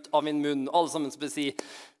deg ut av min munn. Alle sammen vil si,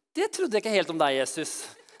 det trodde jeg ikke helt om deg, Jesus.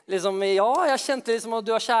 Liksom, ja, jeg kjente liksom at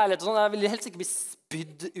du har kjærlighet og sånn, jeg vil helst ikke bli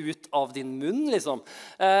spydd ut av din munn, liksom.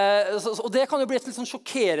 Og det kan jo bli et litt sånn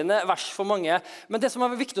sjokkerende vers for mange, men det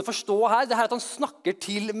som viktig å forstå her, det at han snakker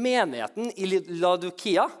til menigheten i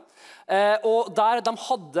Laodikea, og der de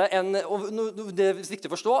hadde og det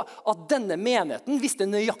viktig å forstå, at denne menigheten visste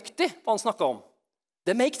nøyaktig hva han snakket om.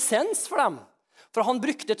 Det made sense for dem, for han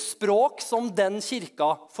brukte et språk som den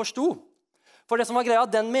kirka forstod. For det som var greia,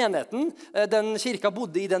 den menigheten, den kirka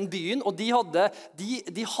bodde i den byen, og de hadde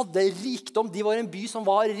rikdom. De var en by som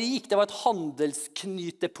var rik. Det var et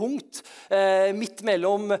handelsknytepunkt midt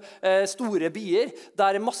mellom store byer,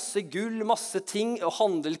 der masse gull, masse ting, og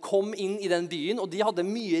handel kom inn i den byen, og de hadde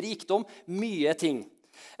mye rikdom, mye ting.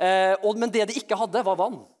 Men det de ikke hadde, var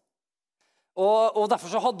vann. Og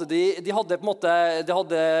derfor så hadde de hadde på en måte,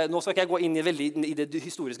 nå skal ikke jeg gå inn i det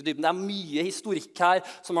historiske dypen, det mye historikk her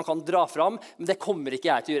som man kan dra fram, men det kommer ikke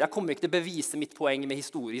jeg til å gjøre. Jeg kommer ikke til å bevise mitt poeng med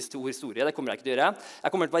historie, det kommer jeg ikke til å gjøre.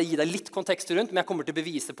 Jeg kommer til å gi deg litt kontekst rundt, men jeg kommer til å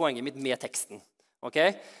bevise poenget mitt med teksten.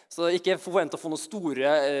 Okay? Så ikke forvent å få noen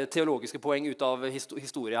store teologiske poeng ut av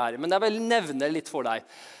historie her, men jeg vil nevne litt for deg.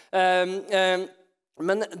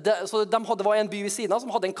 Men det var en by ved siden av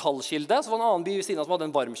som hadde en kald kilde, så var det en annen by ved siden av som hadde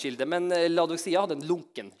en varm kilde, men Laodicea hadde en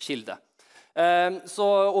lunken kilde. Så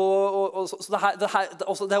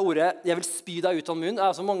det ordet 'jeg vil spy deg ut av munnen'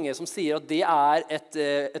 er så mange som sier at det er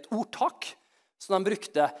et ordtak som de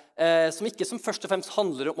brukte, som ikke som først og fremst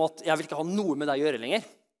handler om at 'jeg vil ikke ha noe med deg å gjøre lenger'.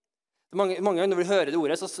 Mange ganger når vi hører det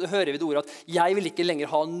ordet, så hører vi det ordet at 'jeg vil ikke lenger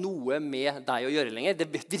ha noe med deg å gjøre lenger'.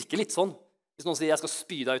 Det virker litt sånn. Hvis noen sier 'jeg skal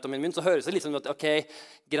spy deg ut av min munn', så høres det litt som at ok,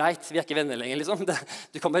 greit, vi er ikke venner lenger. Liksom.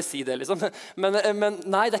 Du kan bare si det. Liksom. Men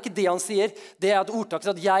nei, det er ikke det han sier. Det er et ordtak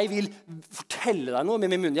at 'jeg vil fortelle deg noe med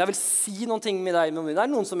min munn'. Jeg vil si noen ting med deg med min munn. Det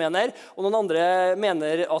er noen som mener, og noen andre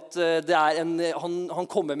mener at det er han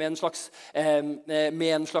kommer med en slags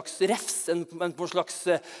refs, en slags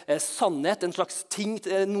sannhet, en slags ting.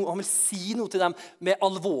 Han vil si noe til dem med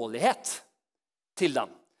alvorlighet til dem.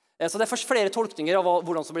 Så det er først flere tolkninger av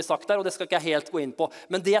hvordan som blir sagt der, og det skal ikke jeg helt gå inn på.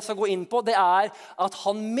 Men det jeg skal gå inn på, det er at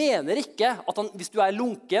han mener ikke at hvis du er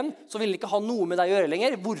lunken, så vil han ikke ha noe med deg å gjøre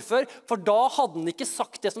lenger. Hvorfor? For da hadde han ikke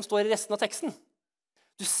sagt det som står i resten av teksten.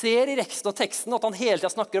 Du ser i resten av teksten at han hele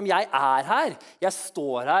tiden snakker om 'jeg er her', 'jeg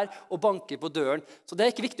står her og banker på døren'. Så det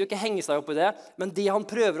er ikke viktig å ikke henge seg opp i det, men det han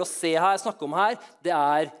prøver å snakke om her, det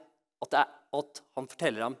er at han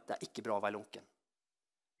forteller dem det er ikke bra å være lunken.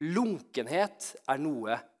 Lunkenhet er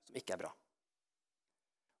noe som ikke er bra.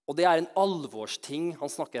 Og det er en alvorsting han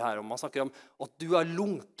snakker her om. Han snakker om at du er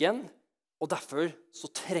lunken, og derfor så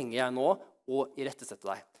trenger jeg nå å irettesette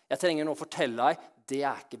deg. Jeg trenger nå å fortelle deg, det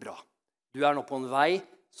er ikke bra. Du er nå på en vei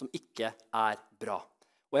som ikke er bra.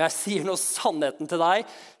 Og jeg sier nå sannheten til deg,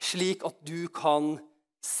 slik at du kan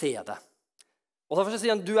se det. Og derfor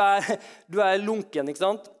sier han, du er lunken, ikke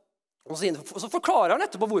sant? Og så forklarer han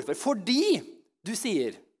etterpå hvorfor. Fordi du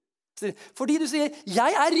sier,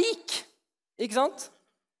 'jeg er rik', ikke sant?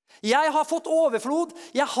 Jeg har fått overflod,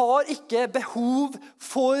 jeg har ikke behov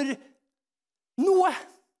for noe.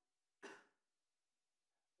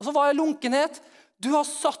 Og så var jeg lunkenhet. Du har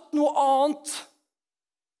satt noe annet,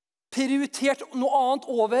 prioritert noe annet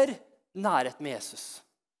over nærhet med Jesus.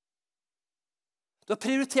 Du har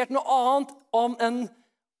prioritert noe annet enn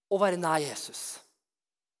å være nær Jesus.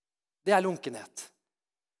 Det er lunkenhet.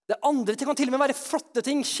 Det andre kan til og med være flotte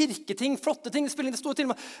ting, kirketing, flotte ting. Det står til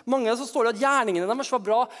og med mange så står det at gjerningene deres var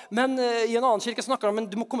bra, men i en annen kirke snakker han om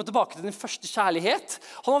at du må komme tilbake til din første kjærlighet.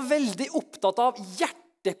 Han var veldig opptatt av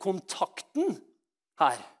hjertekontakten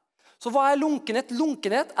her. Så hva er lunkenhet?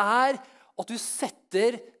 Lunkenhet er at du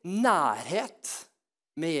setter nærhet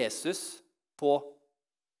med Jesus på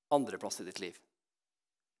andreplass i ditt liv.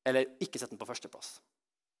 Eller ikke sett den på førsteplass.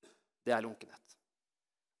 Det er lunkenhet.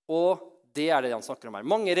 Og det er det han snakker om her.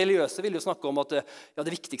 Mange religiøse vil jo snakke om at ja,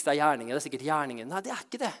 det viktigste er gjerningen. Det er sikkert gjerningen. Nei, det er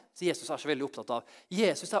ikke det. Så Jesus er så veldig opptatt av.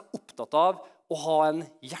 Jesus er opptatt av å ha en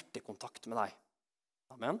hjertekontakt med deg.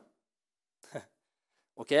 Amen.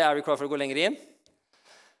 Ok, er vi klar for å gå lenger inn?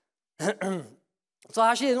 Så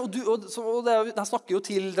her sier han snakker jo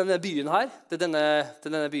til denne byen her, til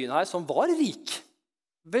denne byen her, som var rik.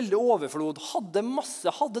 Veldig overflod. Hadde masse,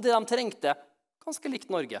 hadde det de trengte. Ganske likt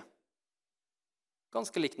Norge.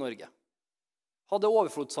 Ganske likt Norge. Hadde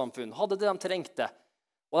overflodssamfunn, hadde det de trengte.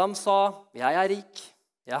 Og de sa, 'Jeg er rik,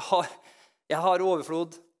 jeg har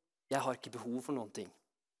overflod, jeg har ikke behov for noen ting.'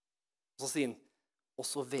 Og så sier han, 'Og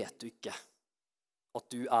så vet du ikke at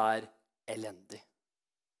du er elendig,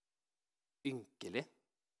 ynkelig,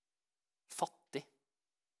 fattig,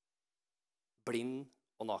 blind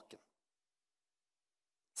og naken.'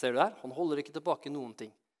 Ser du der? Han holder ikke tilbake noen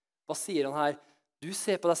ting. Hva sier han her? Du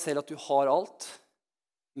ser på deg selv at du har alt,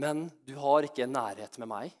 men du har ikke nærhet med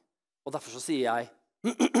meg. Og derfor så sier jeg,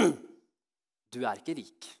 du er ikke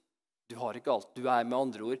rik. Du har ikke alt. Du er med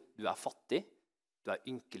andre ord, du er fattig, du er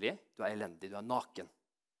ynkelig, du er elendig, du er naken.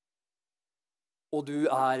 Og du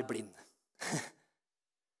er blind.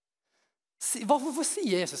 Hvorfor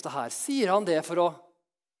sier Jesus det her? Sier han det for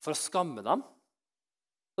å skamme dem?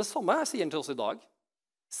 Det samme sier han til oss i dag.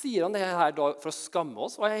 Sier han det her for å skamme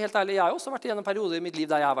oss? Og jeg er helt ærlig, jeg har også vært i en periode i mitt liv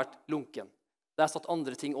der jeg har vært lunken. Der jeg har satt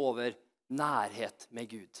andre ting over nærhet med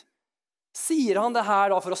Gud. Sier han det her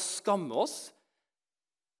da for å skamme oss?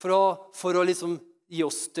 For å liksom gi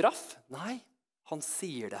oss straff? Nei, han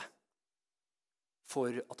sier det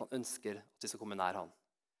for at han ønsker at vi skal komme nær han.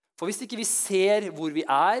 For hvis ikke vi ser hvor vi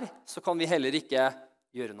er, så kan vi heller ikke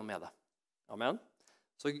gjøre noe med det. Amen.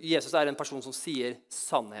 Så Jesus er en person som sier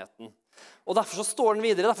sannheten. Og derfor så står den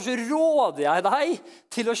videre, derfor så råder jeg deg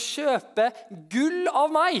til å kjøpe gull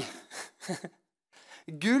av meg.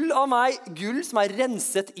 Gull av meg, gull som er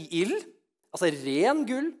renset i ild, altså ren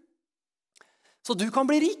gull, så du kan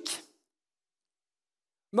bli rik.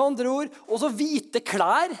 Med andre ord, også hvite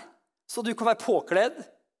klær så du kan være påkledd,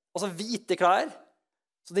 altså hvite klær,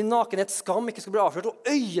 så din nakenhet skam ikke skal bli avslørt,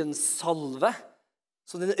 og øyensalve,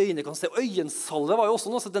 så dine øyne kan se. Og øyensalve var jo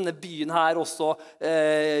også noe som denne byen her også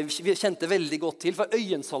vi kjente veldig godt til, for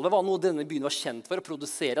øyensalve var noe denne byen var kjent for å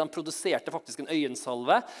produsere. De produserte faktisk en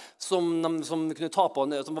øyensalve som kunne ta på,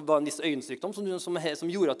 som var en viss øyensykdom,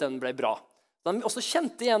 som gjorde at den ble bra. De også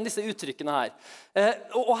kjente igjen disse uttrykkene her.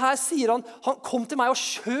 Og her sier han kom til meg og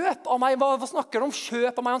kjøp av meg. Hva snakker han om?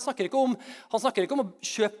 Kjøp av meg. Han snakker ikke om å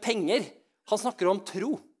kjøpe penger. Han snakker om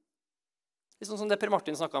tro. Sånn som det Per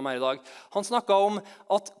Martin snakket om her i dag. Han snakket om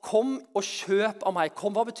at kom og kjøp av meg.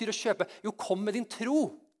 Hva betyr å kjøpe? Jo, kom med din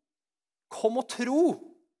tro. Kom og tro.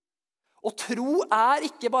 Og tro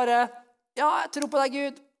ikke bare, ja, jeg tror på deg,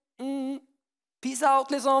 Gud. Peace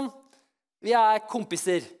out, liksom. Vi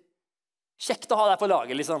kompiser. Kjekt å ha deg på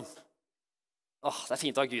laget, liksom. Det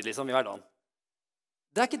fint å ha Gud, liksom, i hverdagen.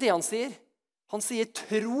 Det ikke det han sier. Han sier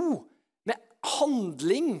tro med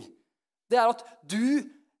handling. Det at du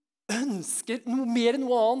ønsker noe mer enn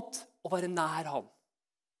noe annet å være nær han.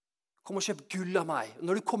 Kom og kjøp gull av meg.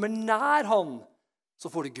 Når du kommer nær han, så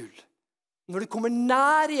får du gull. Når du kommer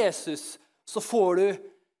nær Jesus, så får du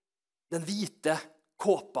den hvite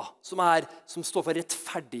kåpa, som står for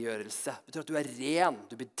rettferdiggjørelse. Det betyr at du ren,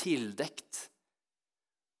 du blir tildekt.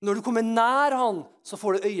 Når du kommer nær han, så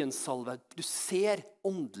får du øyensalve. Du ser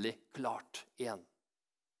åndelig klart igjen.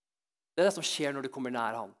 Det det som skjer når du kommer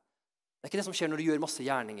nær han. Det ikke det som skjer når du gjør masse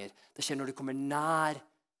gjerninger. Det skjer når du kommer nær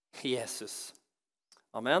Jesus.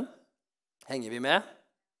 Amen. Henger vi med?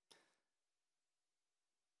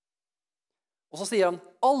 Og så sier han,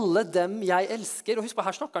 alle dem jeg elsker, og husk på,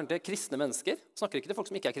 her snakker han til kristne mennesker. Han snakker ikke til folk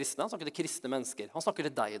som ikke kristne, han snakker til kristne mennesker. Han snakker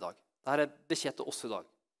til deg i dag. Dette beskjed til oss i dag.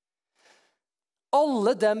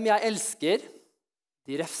 Alle dem jeg elsker,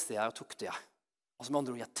 de refser jeg og tukter jeg. Altså med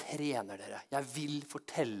andre ord, jeg trener dere. Jeg vil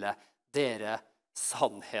fortelle dere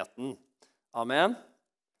sannheten. Amen.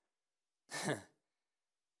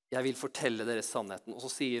 Jeg vil fortelle dere sannheten. Og så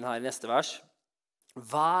sier han her i neste vers,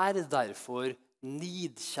 vær derfor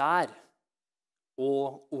nidkjær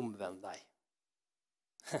og omvend deg.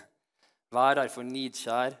 Vær derfor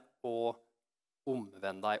nidkjær og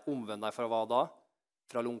omvend deg. Omvend deg fra hva da?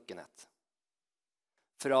 Fra lunkenhet.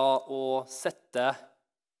 Fra å sette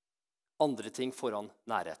andre ting foran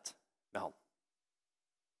nærhet med han.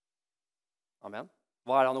 Amen.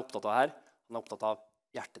 Hva han opptatt av her? Han opptatt av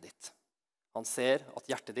hjertet ditt. Han ser at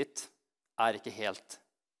hjertet ditt ikke helt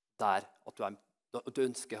der at du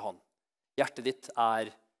ønsker han. Hjertet ditt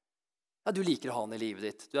ja, du liker han i livet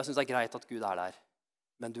ditt. Du synes det greit at Gud der.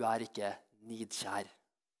 Men du ikke nidkjær.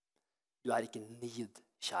 Du ikke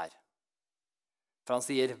nidkjær. For han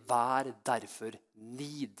sier, vær derfor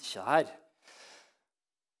nidkjær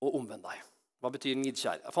og omvend deg. Hva betyr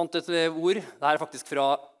nidkjær? Jeg fant et ord. Det faktisk fra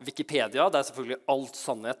Wikipedia. Det selvfølgelig alt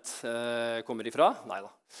sannhet kommer ifra.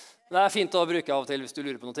 Neida. Det fint å bruke av og til hvis du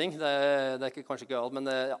lurer på noe. Det kanskje ikke alt, men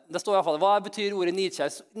ja. Det står i hvert fall. Hva betyr ordet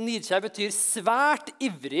nidkjær? Nidkjær betyr svært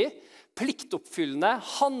ivrig, pliktoppfyllende,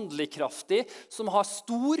 handlekraftig, som har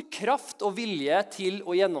stor kraft og vilje til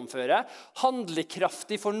å gjennomføre.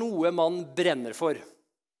 Handlekraftig for noe man brenner for.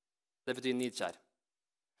 Det betyr nidkjær.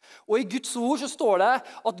 Og i Guds ord så står det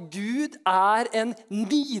at Gud en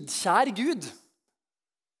nidkjær Gud.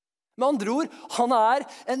 Med andre ord, han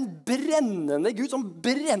en brennende Gud som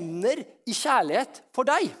brenner i kjærlighet for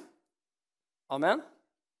deg. Amen.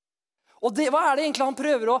 Og hva det egentlig han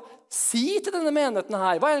prøver å si til denne menigheten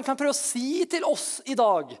her? Hva det han prøver å si til oss i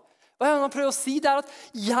dag? Hva det han prøver å si? Det at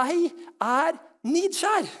jeg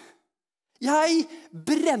nidkjær. Jeg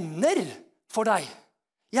brenner for deg.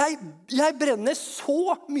 Jeg brenner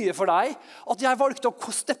så mye for deg at jeg valgte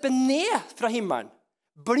å steppe ned fra himmelen.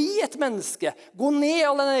 Bli et menneske. Gå ned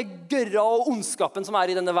all denne gørra og ondskapen som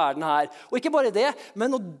i denne verden her. Og ikke bare det,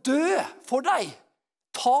 men å dø for deg.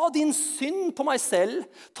 Ta din synd på meg selv,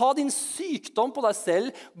 ta din sykdom på deg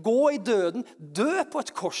selv, gå i døden, dø på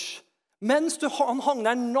et kors. Mens han hang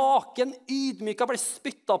der naken, ydmyka, ble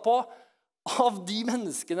spyttet på av de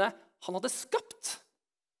menneskene han hadde skapt.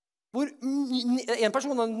 Hvor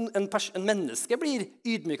en menneske blir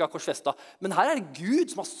ydmyka korsfestet, men her det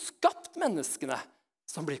Gud som har skapt menneskene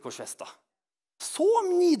som blir korsfestet. Så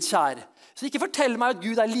nidkjær. Så ikke fortell meg at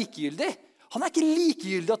Gud likegyldig. Han ikke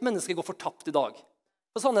likegyldig at mennesker går fortapt i dag.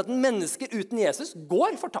 For sannheten, mennesker uten Jesus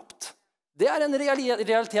går fortapt. Det en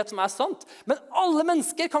realitet som sant. Men alle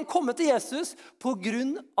mennesker kan komme til Jesus på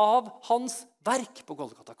grunn av hans verk på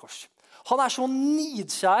Golgata kors. Han så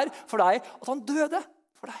nidkjær for deg at han døde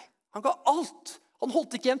for deg. Han ga alt. Han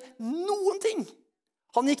holdt ikke igjen noen ting.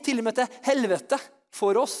 Han gikk til og med til helvete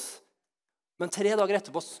for oss. Men 3 dager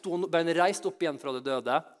etterpå ble han reist opp igjen fra det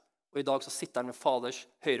døde, Og i dag så sitter han med faders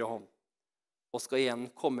høyre hånd. Og skal igjen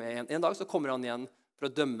komme igjen. En dag så kommer han igjen for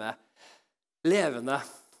å dømme levende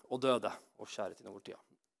og døde. Og kjære til over tida.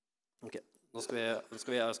 Ok, nå skal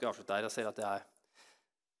jeg avslutte her. Jeg ser at det er...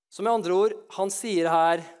 Så med andre ord, han sier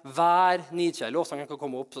her, vær nidkjær. Lovsangen kan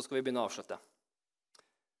komme opp, så skal vi begynne å avslutte.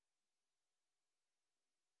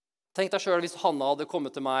 Tenk deg selv hvis Hanna hadde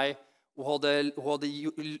kommet til meg, hun hadde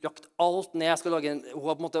lagt alt ned. Hun hadde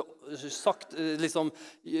på en måte sagt, liksom,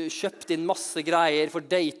 kjøpt inn masse greier for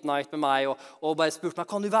date night med meg, og bare spurt meg,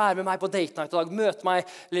 kan du være med meg på date night i dag? Møte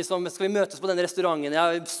meg, liksom, skal vi møtes på den restauranten? Jeg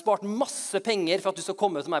har spart masse penger for at du skal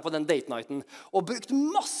komme til meg på den date nighten. Og brukt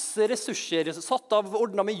masse ressurser, satt av,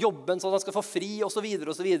 ordnet med jobben så at han skal få fri, og så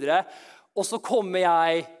videre, og så videre. Og så kommer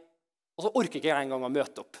jeg, og så orker ikke jeg en gang å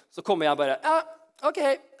møte opp. Så kommer jeg bare, ja, ok,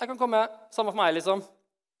 jeg kan komme, sammen for meg, liksom.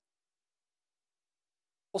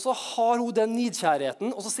 Og så har hun den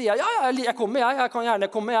nidkjærheten, og så sier jeg, ja, jeg kommer, jeg kan gjerne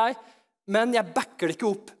komme, jeg. Men jeg backer det ikke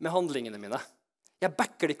opp med handlingene mine. Jeg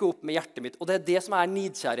backer det ikke opp med hjertet mitt, og det er det som er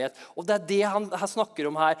nidkjærhet. Og det er det han snakker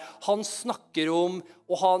om her. Han snakker om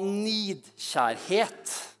å ha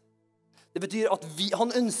nidkjærhet. Det betyr at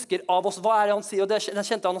han ønsker av oss, hva er det han sier? Og det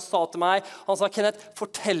kjente han sa til meg. Han sa, Kenneth,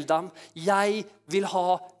 fortell dem, jeg vil ha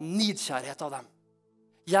nidkjærhet av dem.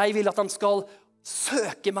 Jeg vil at de skal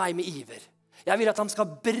søke meg med iver. Jeg vil at de skal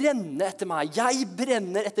brenne etter meg. Jeg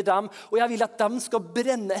brenner etter dem, og jeg vil at de skal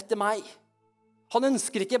brenne etter meg. Han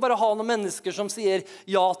ønsker ikke bare ha noen mennesker som sier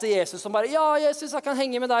ja til Jesus, som bare, ja, Jesus, jeg kan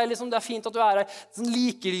henge med deg, liksom, det er fint at du er her. Sånn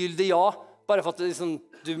likegyldig ja, bare for at liksom,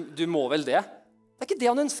 du må vel det. Det er ikke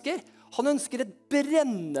det han ønsker. Han ønsker et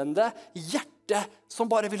brennende hjerte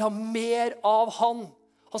som bare vil ha mer av han.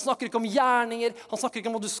 Han snakker ikke om gjerninger, han snakker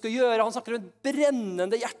ikke om hva du skal gjøre, han snakker om et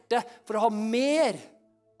brennende hjerte for å ha mer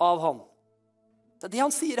av han. Det er det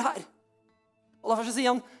han sier her. Og derfor så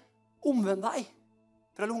sier han, omvend deg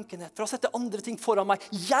fra lunkenhet, fra å sette andre ting foran meg.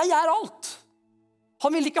 Jeg er alt.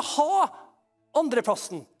 Han vil ikke ha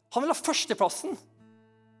andreplassen. Han vil ha førsteplassen.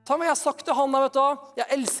 Ta meg, jeg har sagt til han, vet du, jeg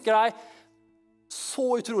elsker deg så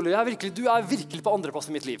utrolig. Du er virkelig på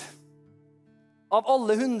andreplass i mitt liv. Av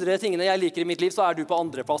alle 100 tingene jeg liker i mitt liv, så er du på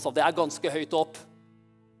andreplass. Det er ganske høyt opp.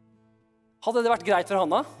 Hadde det vært greit for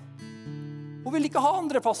Hanna? Hun vil ikke ha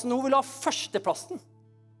andreplassen, hun vil ha førsteplassen.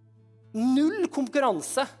 Null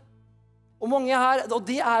konkurranse. Og mange her, og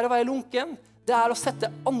det er å være lunken, det er å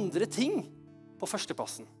sette andre ting på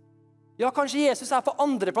førsteplassen. Ja, kanskje Jesus er på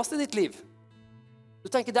andreplass i ditt liv.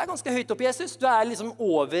 Du tenker, det er ganske høyt opp, Jesus. Du er liksom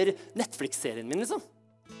over Netflix-serien min, liksom.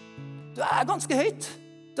 Du er ganske høyt.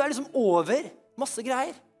 Du er liksom over masse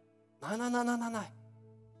greier. Nei.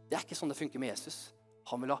 Det er ikke sånn det funker med Jesus.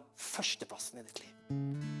 Han vil ha førsteplassen i ditt liv.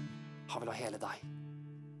 Han vil ha hele deg.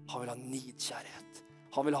 Han vil ha nidkjærhet.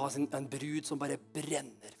 Han vil ha en brud som bare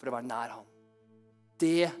brenner for å være nær han.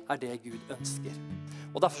 Det er det Gud ønsker.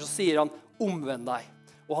 Og derfor så sier han, omvend deg.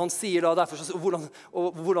 Og han sier da, derfor så,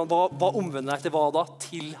 hva omvender deg til hva da?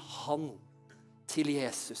 Til han. Til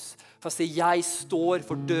Jesus. For å si, jeg står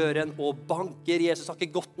for døren og banker. Jesus har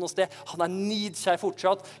ikke gått noe sted. Han er nidkjær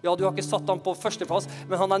fortsatt. Ja, du har ikke satt ham på førsteplass,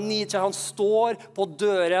 men han er nidkjær. Han står på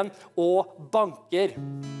døren og banker.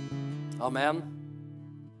 Amen.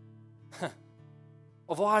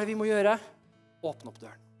 Og hva er det vi må gjøre? Åpne opp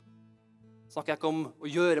døren. Snakker jeg ikke om å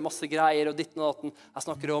gjøre masse greier og ditten og datten. Jeg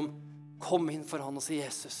snakker om, kom inn for han og si,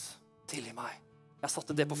 Jesus, tilgi meg. Jeg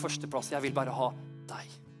satte det på førsteplass. Jeg vil bare ha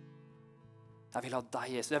deg. Jeg vil ha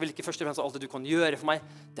deg, Jesus. Jeg vil ikke først og fremst alt det du kan gjøre for meg.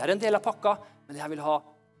 Det er en del av pakka, men jeg vil ha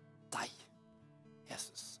deg,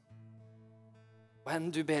 Jesus. Hva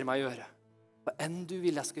enn du ber meg gjøre, hva enn du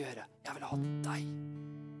vil jeg skal gjøre, jeg vil ha deg.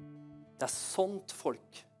 Det er sånt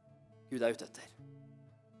folk Gud er ute etter.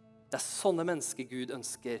 Det er sånne mennesker Gud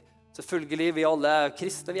ønsker. Selvfølgelig, vi alle er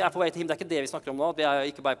kristne, vi er på vei til himmelen. Det er ikke det vi snakker om nå, vi er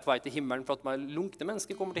ikke bare på vei til himmelen for at lunkne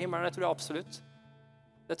mennesker kommer til himmelen. Det tror jeg absolutt.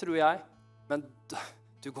 Det tror jeg. Men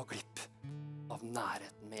du går glipp av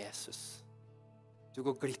nærheten med Jesus. Du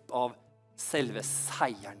går glipp av selve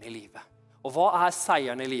seieren i livet. Og hva er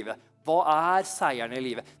seieren i livet? Hva er seieren i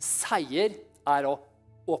livet? Seier er å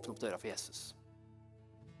åpne opp døra for Jesus.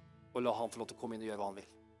 Og la han få lov til å komme inn og gjøre hva han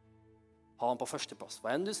vil. Ha han på førsteplass.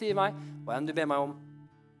 Hva enn du sier meg, hva enn du ber meg om,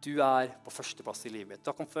 du er på førsteplass i livet mitt.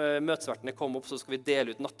 Da kan møtesvertene komme opp, så skal vi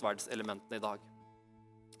dele ut nattverdselementene i dag.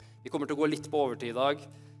 Vi kommer til å gå litt på overtid i dag.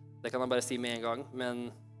 Det kan jeg bare si med en gang, men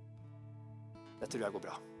det tror jeg går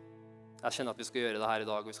bra. Jeg kjenner at vi skal gjøre det her i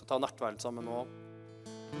dag, og vi skal ta nattverd sammen nå.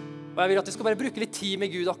 Og jeg vil at vi skal bare bruke litt tid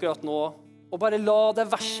med Gud akkurat nå, og bare la det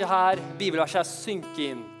verset her, bibelverset her, synke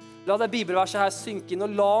inn. La det bibelverset her synke inn,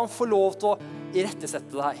 og la han få lov til å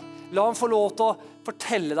irettesette deg. La han få lov til å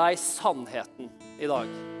fortelle deg sannheten i dag.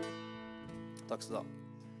 Takk skal du ha.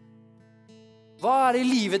 Hva det i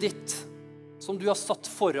livet ditt som du har satt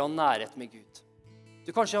foran nærhet med Gud? Du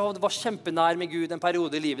kanskje var kjempenær med Gud en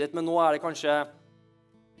periode i livet ditt, men nå det kanskje,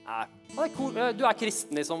 du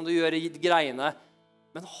kristen liksom, du gjør greiene,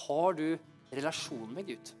 men har du relasjonen med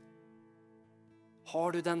Gud?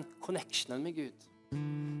 Har du den connectionen med Gud?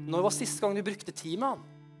 Når var siste gang du brukte tid med han?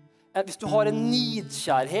 Hvis du har en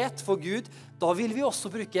nidkjærhet for Gud, da vil vi også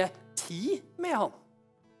bruke tid med han.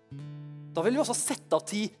 Da vil vi også sette av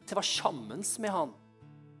tid til å være sammen med han.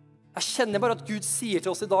 Jeg kjenner bare at Gud sier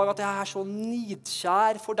til oss i dag at jeg så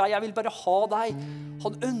nidkjær for deg. Jeg vil bare ha deg.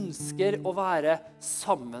 Han ønsker å være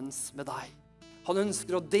sammen med deg. Han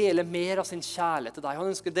ønsker å dele mer av sin kjærlighet til deg.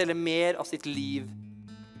 Han ønsker å dele mer av sitt liv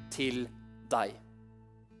til deg.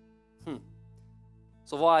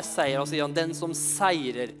 Så hva seier? Og sier han, den som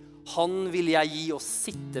seirer, han vil jeg gi å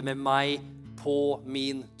sitte med meg på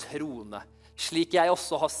min trone. Slik jeg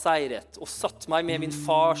også har seiret og satt meg med min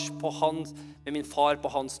far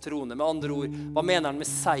på hans trone. Med andre ord, hva mener han med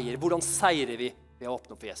seier? Hvordan seirer vi ved å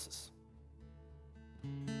åpne opp for Jesus?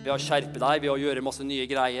 Ved å skjerpe deg, ved å gjøre masse nye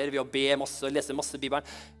greier, ved å be masse, lese masse Bibelen.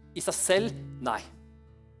 I seg selv, nei.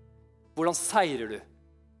 Hvordan seirer du?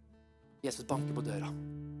 Jesus banker på døra.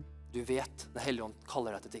 Du vet når Helligånd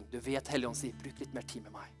kaller deg til ting. Du vet Helligånd sier, bruk litt mer tid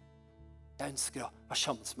med meg. Jeg ønsker å være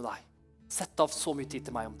sammen med deg. Sett av så mye tid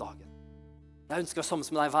til meg om dagen. Jeg ønsker å være sammen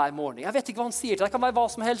med deg hver morgen. Jeg vet ikke hva han sier til deg, det kan være hva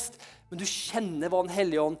som helst, men du kjenner hva den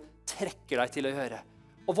Helligånd trekker deg til å gjøre.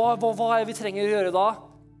 Og hva vi trenger å gjøre da?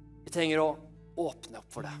 Vi trenger å åpne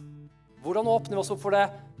opp for det. Hvordan åpner vi oss opp for det?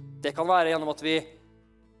 Det kan være gjennom at vi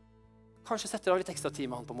kanskje setter av litt ekstra tid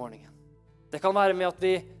med han på morgenen. Det kan være med at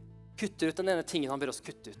vi kutter ut den ene tingen han ber oss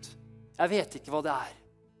kutte ut. Jeg vet ikke hva det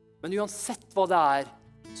men uansett hva det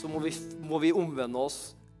så må vi omvende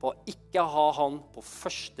oss på å ikke ha han på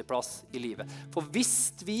førsteplass i livet. For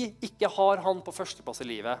hvis vi ikke har han på førsteplass i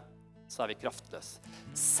livet, så vi kraftløse.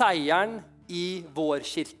 Seieren i vår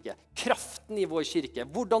kirke, kraften i vår kirke,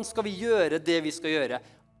 hvordan skal vi gjøre det vi skal gjøre?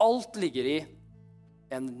 Alt ligger i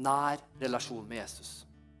en nær relasjon med Jesus.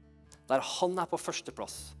 Der han på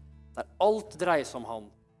førsteplass, der alt dreier seg om han,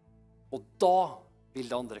 og da vil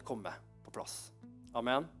det andre komme på plass.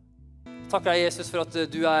 Amen. Takk deg, Jesus, for at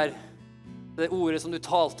du det ordet som du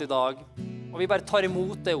talte i dag. Og vi bare tar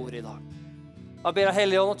imot det ordet i dag. Jeg ber deg,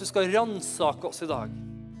 Helligånd, at du skal ransake oss i dag.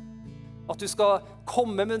 At du skal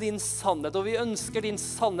komme med din sannhet, og vi ønsker din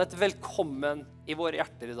sannhet velkommen i våre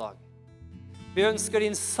hjerter i dag. Vi ønsker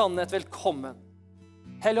din sannhet velkommen.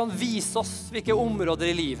 Helligånd, vis oss hvilke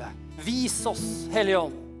områder i livet. Vis oss,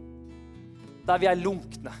 Helligånd, der vi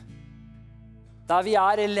lunkne. Der vi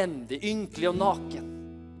elendige, ynkelige og naken.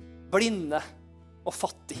 Blinde og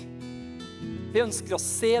fattige. Vi ønsker å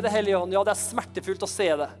se det, Hellige Ånd. Ja, det smertefullt å se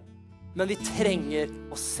det. Men vi trenger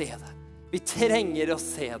å se det. Vi trenger å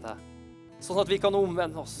se det. Sånn at vi kan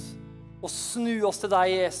omvende oss. Og snu oss til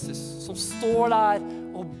deg, Jesus, som står der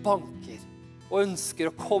og banker. Og ønsker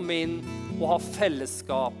å komme inn og ha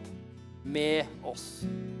fellesskap med oss.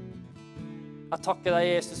 Jeg takker deg,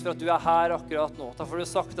 Jesus, for at du her akkurat nå. Takk for at du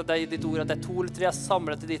har sagt at det i ditt ord, at det 2 eller 3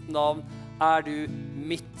 samlet i ditt navn, du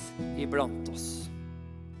midt iblant oss.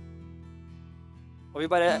 Og vi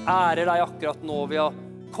bare ærer deg akkurat nå ved å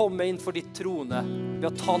komme inn for ditt trone, ved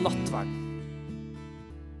å ta nattverd.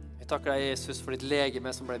 Vi takker deg, Jesus, for ditt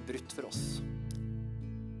legeme som ble brutt for oss.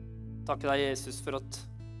 Takker deg, Jesus, for at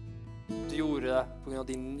du gjorde det på grunn av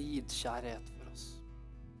din nidkjærlighet for oss.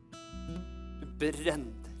 Du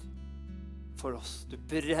brenner for oss. Du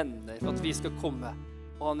brenner for at vi skal komme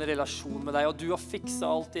og ha en relasjon med deg. Og du har fikset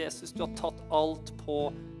alt, Jesus. Du har tatt alt på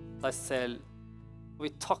deg selv. Og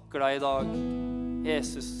vi takker deg i dag,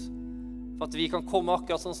 Jesus, for at vi kan komme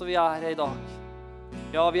akkurat sånn som vi her i dag.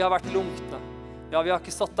 Ja, vi har vært lunkne. Ja, vi har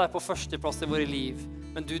ikke satt deg på førsteplass i våre liv,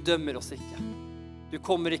 men du dømmer oss ikke. Du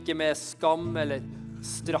kommer ikke med skam eller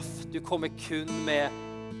straff. Du kommer kun med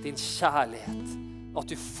din kjærlighet.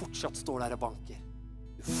 At du fortsatt står der og banker.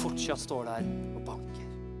 Du fortsatt står der og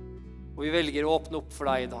banker. Og vi velger å åpne opp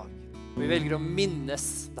for deg i dag. Og vi velger å minnes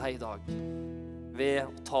deg i dag ved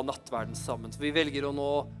å ta nattverden sammen. Så vi velger å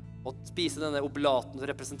nå å spise denne oblaten som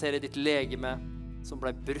representerer ditt legeme som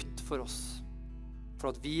ble brutt for oss.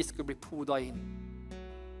 For at vi skulle bli podet inn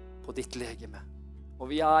på ditt legeme.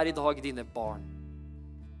 Og vi i dag dine barn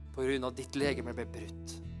på grunn av ditt legeme ble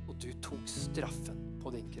brutt. Og du tok straffen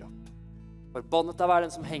på din kropp. Forbannet hver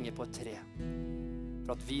den som henger på et tre.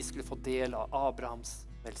 For at vi skulle få del av Abrahams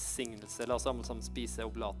velsignelse. La oss sammen spise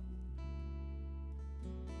oblaten.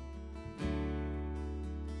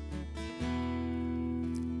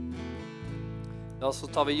 Ja, så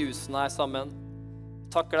tar vi jusen her sammen.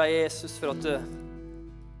 Takker deg, Jesus, for at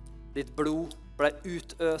ditt blod ble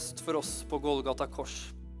utøst for oss på Golgata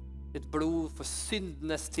kors. Ditt blod for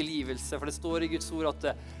syndenes tilgivelse, for det står i Guds ord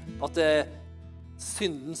at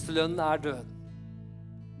syndens lønn døden.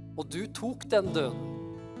 Og du tok den døden,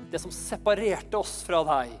 det som separerte oss fra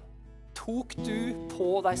deg, tok du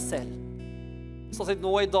på deg selv. Så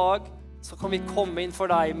nå i dag, så kan vi komme inn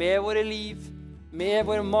for deg med våre liv, med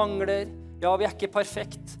våre mangler. Ja, vi ikke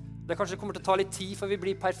perfekt. Det kanskje kommer til å ta litt tid for vi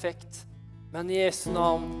blir perfekt. Men i Jesu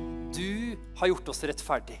navn, du har gjort oss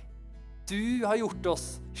rettferdig. Du har gjort oss,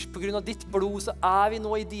 på grunn av ditt blod, så vi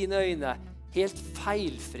nå i dine øyne helt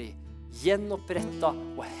feilfri, gjenoppretta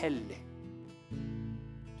og hellig.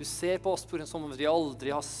 Du ser på oss som om vi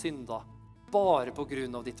aldri har syndet, bare på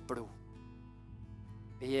grunn av ditt blod.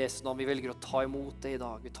 I Jesu navn, vi velger å ta imot det i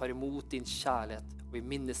dag. Vi tar imot din kjærlighet, og vi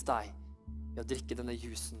minnes deg ved å drikke denne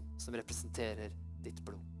jusen som representerer ditt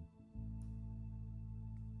blod.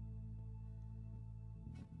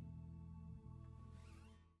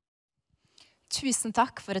 Tusen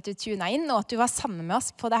takk for at du tunet inn, og at du var sammen med oss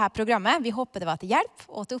på dette programmet. Vi håper det var til hjelp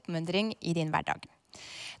og til oppmuntring i din hverdag.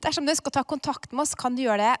 Dersom du ønsker å ta kontakt med oss, kan du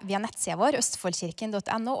gjøre det via nettsida vår,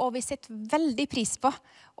 østfoldkirken.no, og vi setter veldig pris på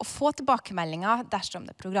å få tilbakemeldinger dersom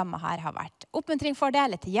det programmet her har vært oppmuntring for det,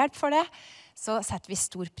 eller til hjelp for det, så setter vi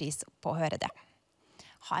stor pris på å høre det.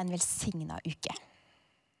 Ha en velsignet uke.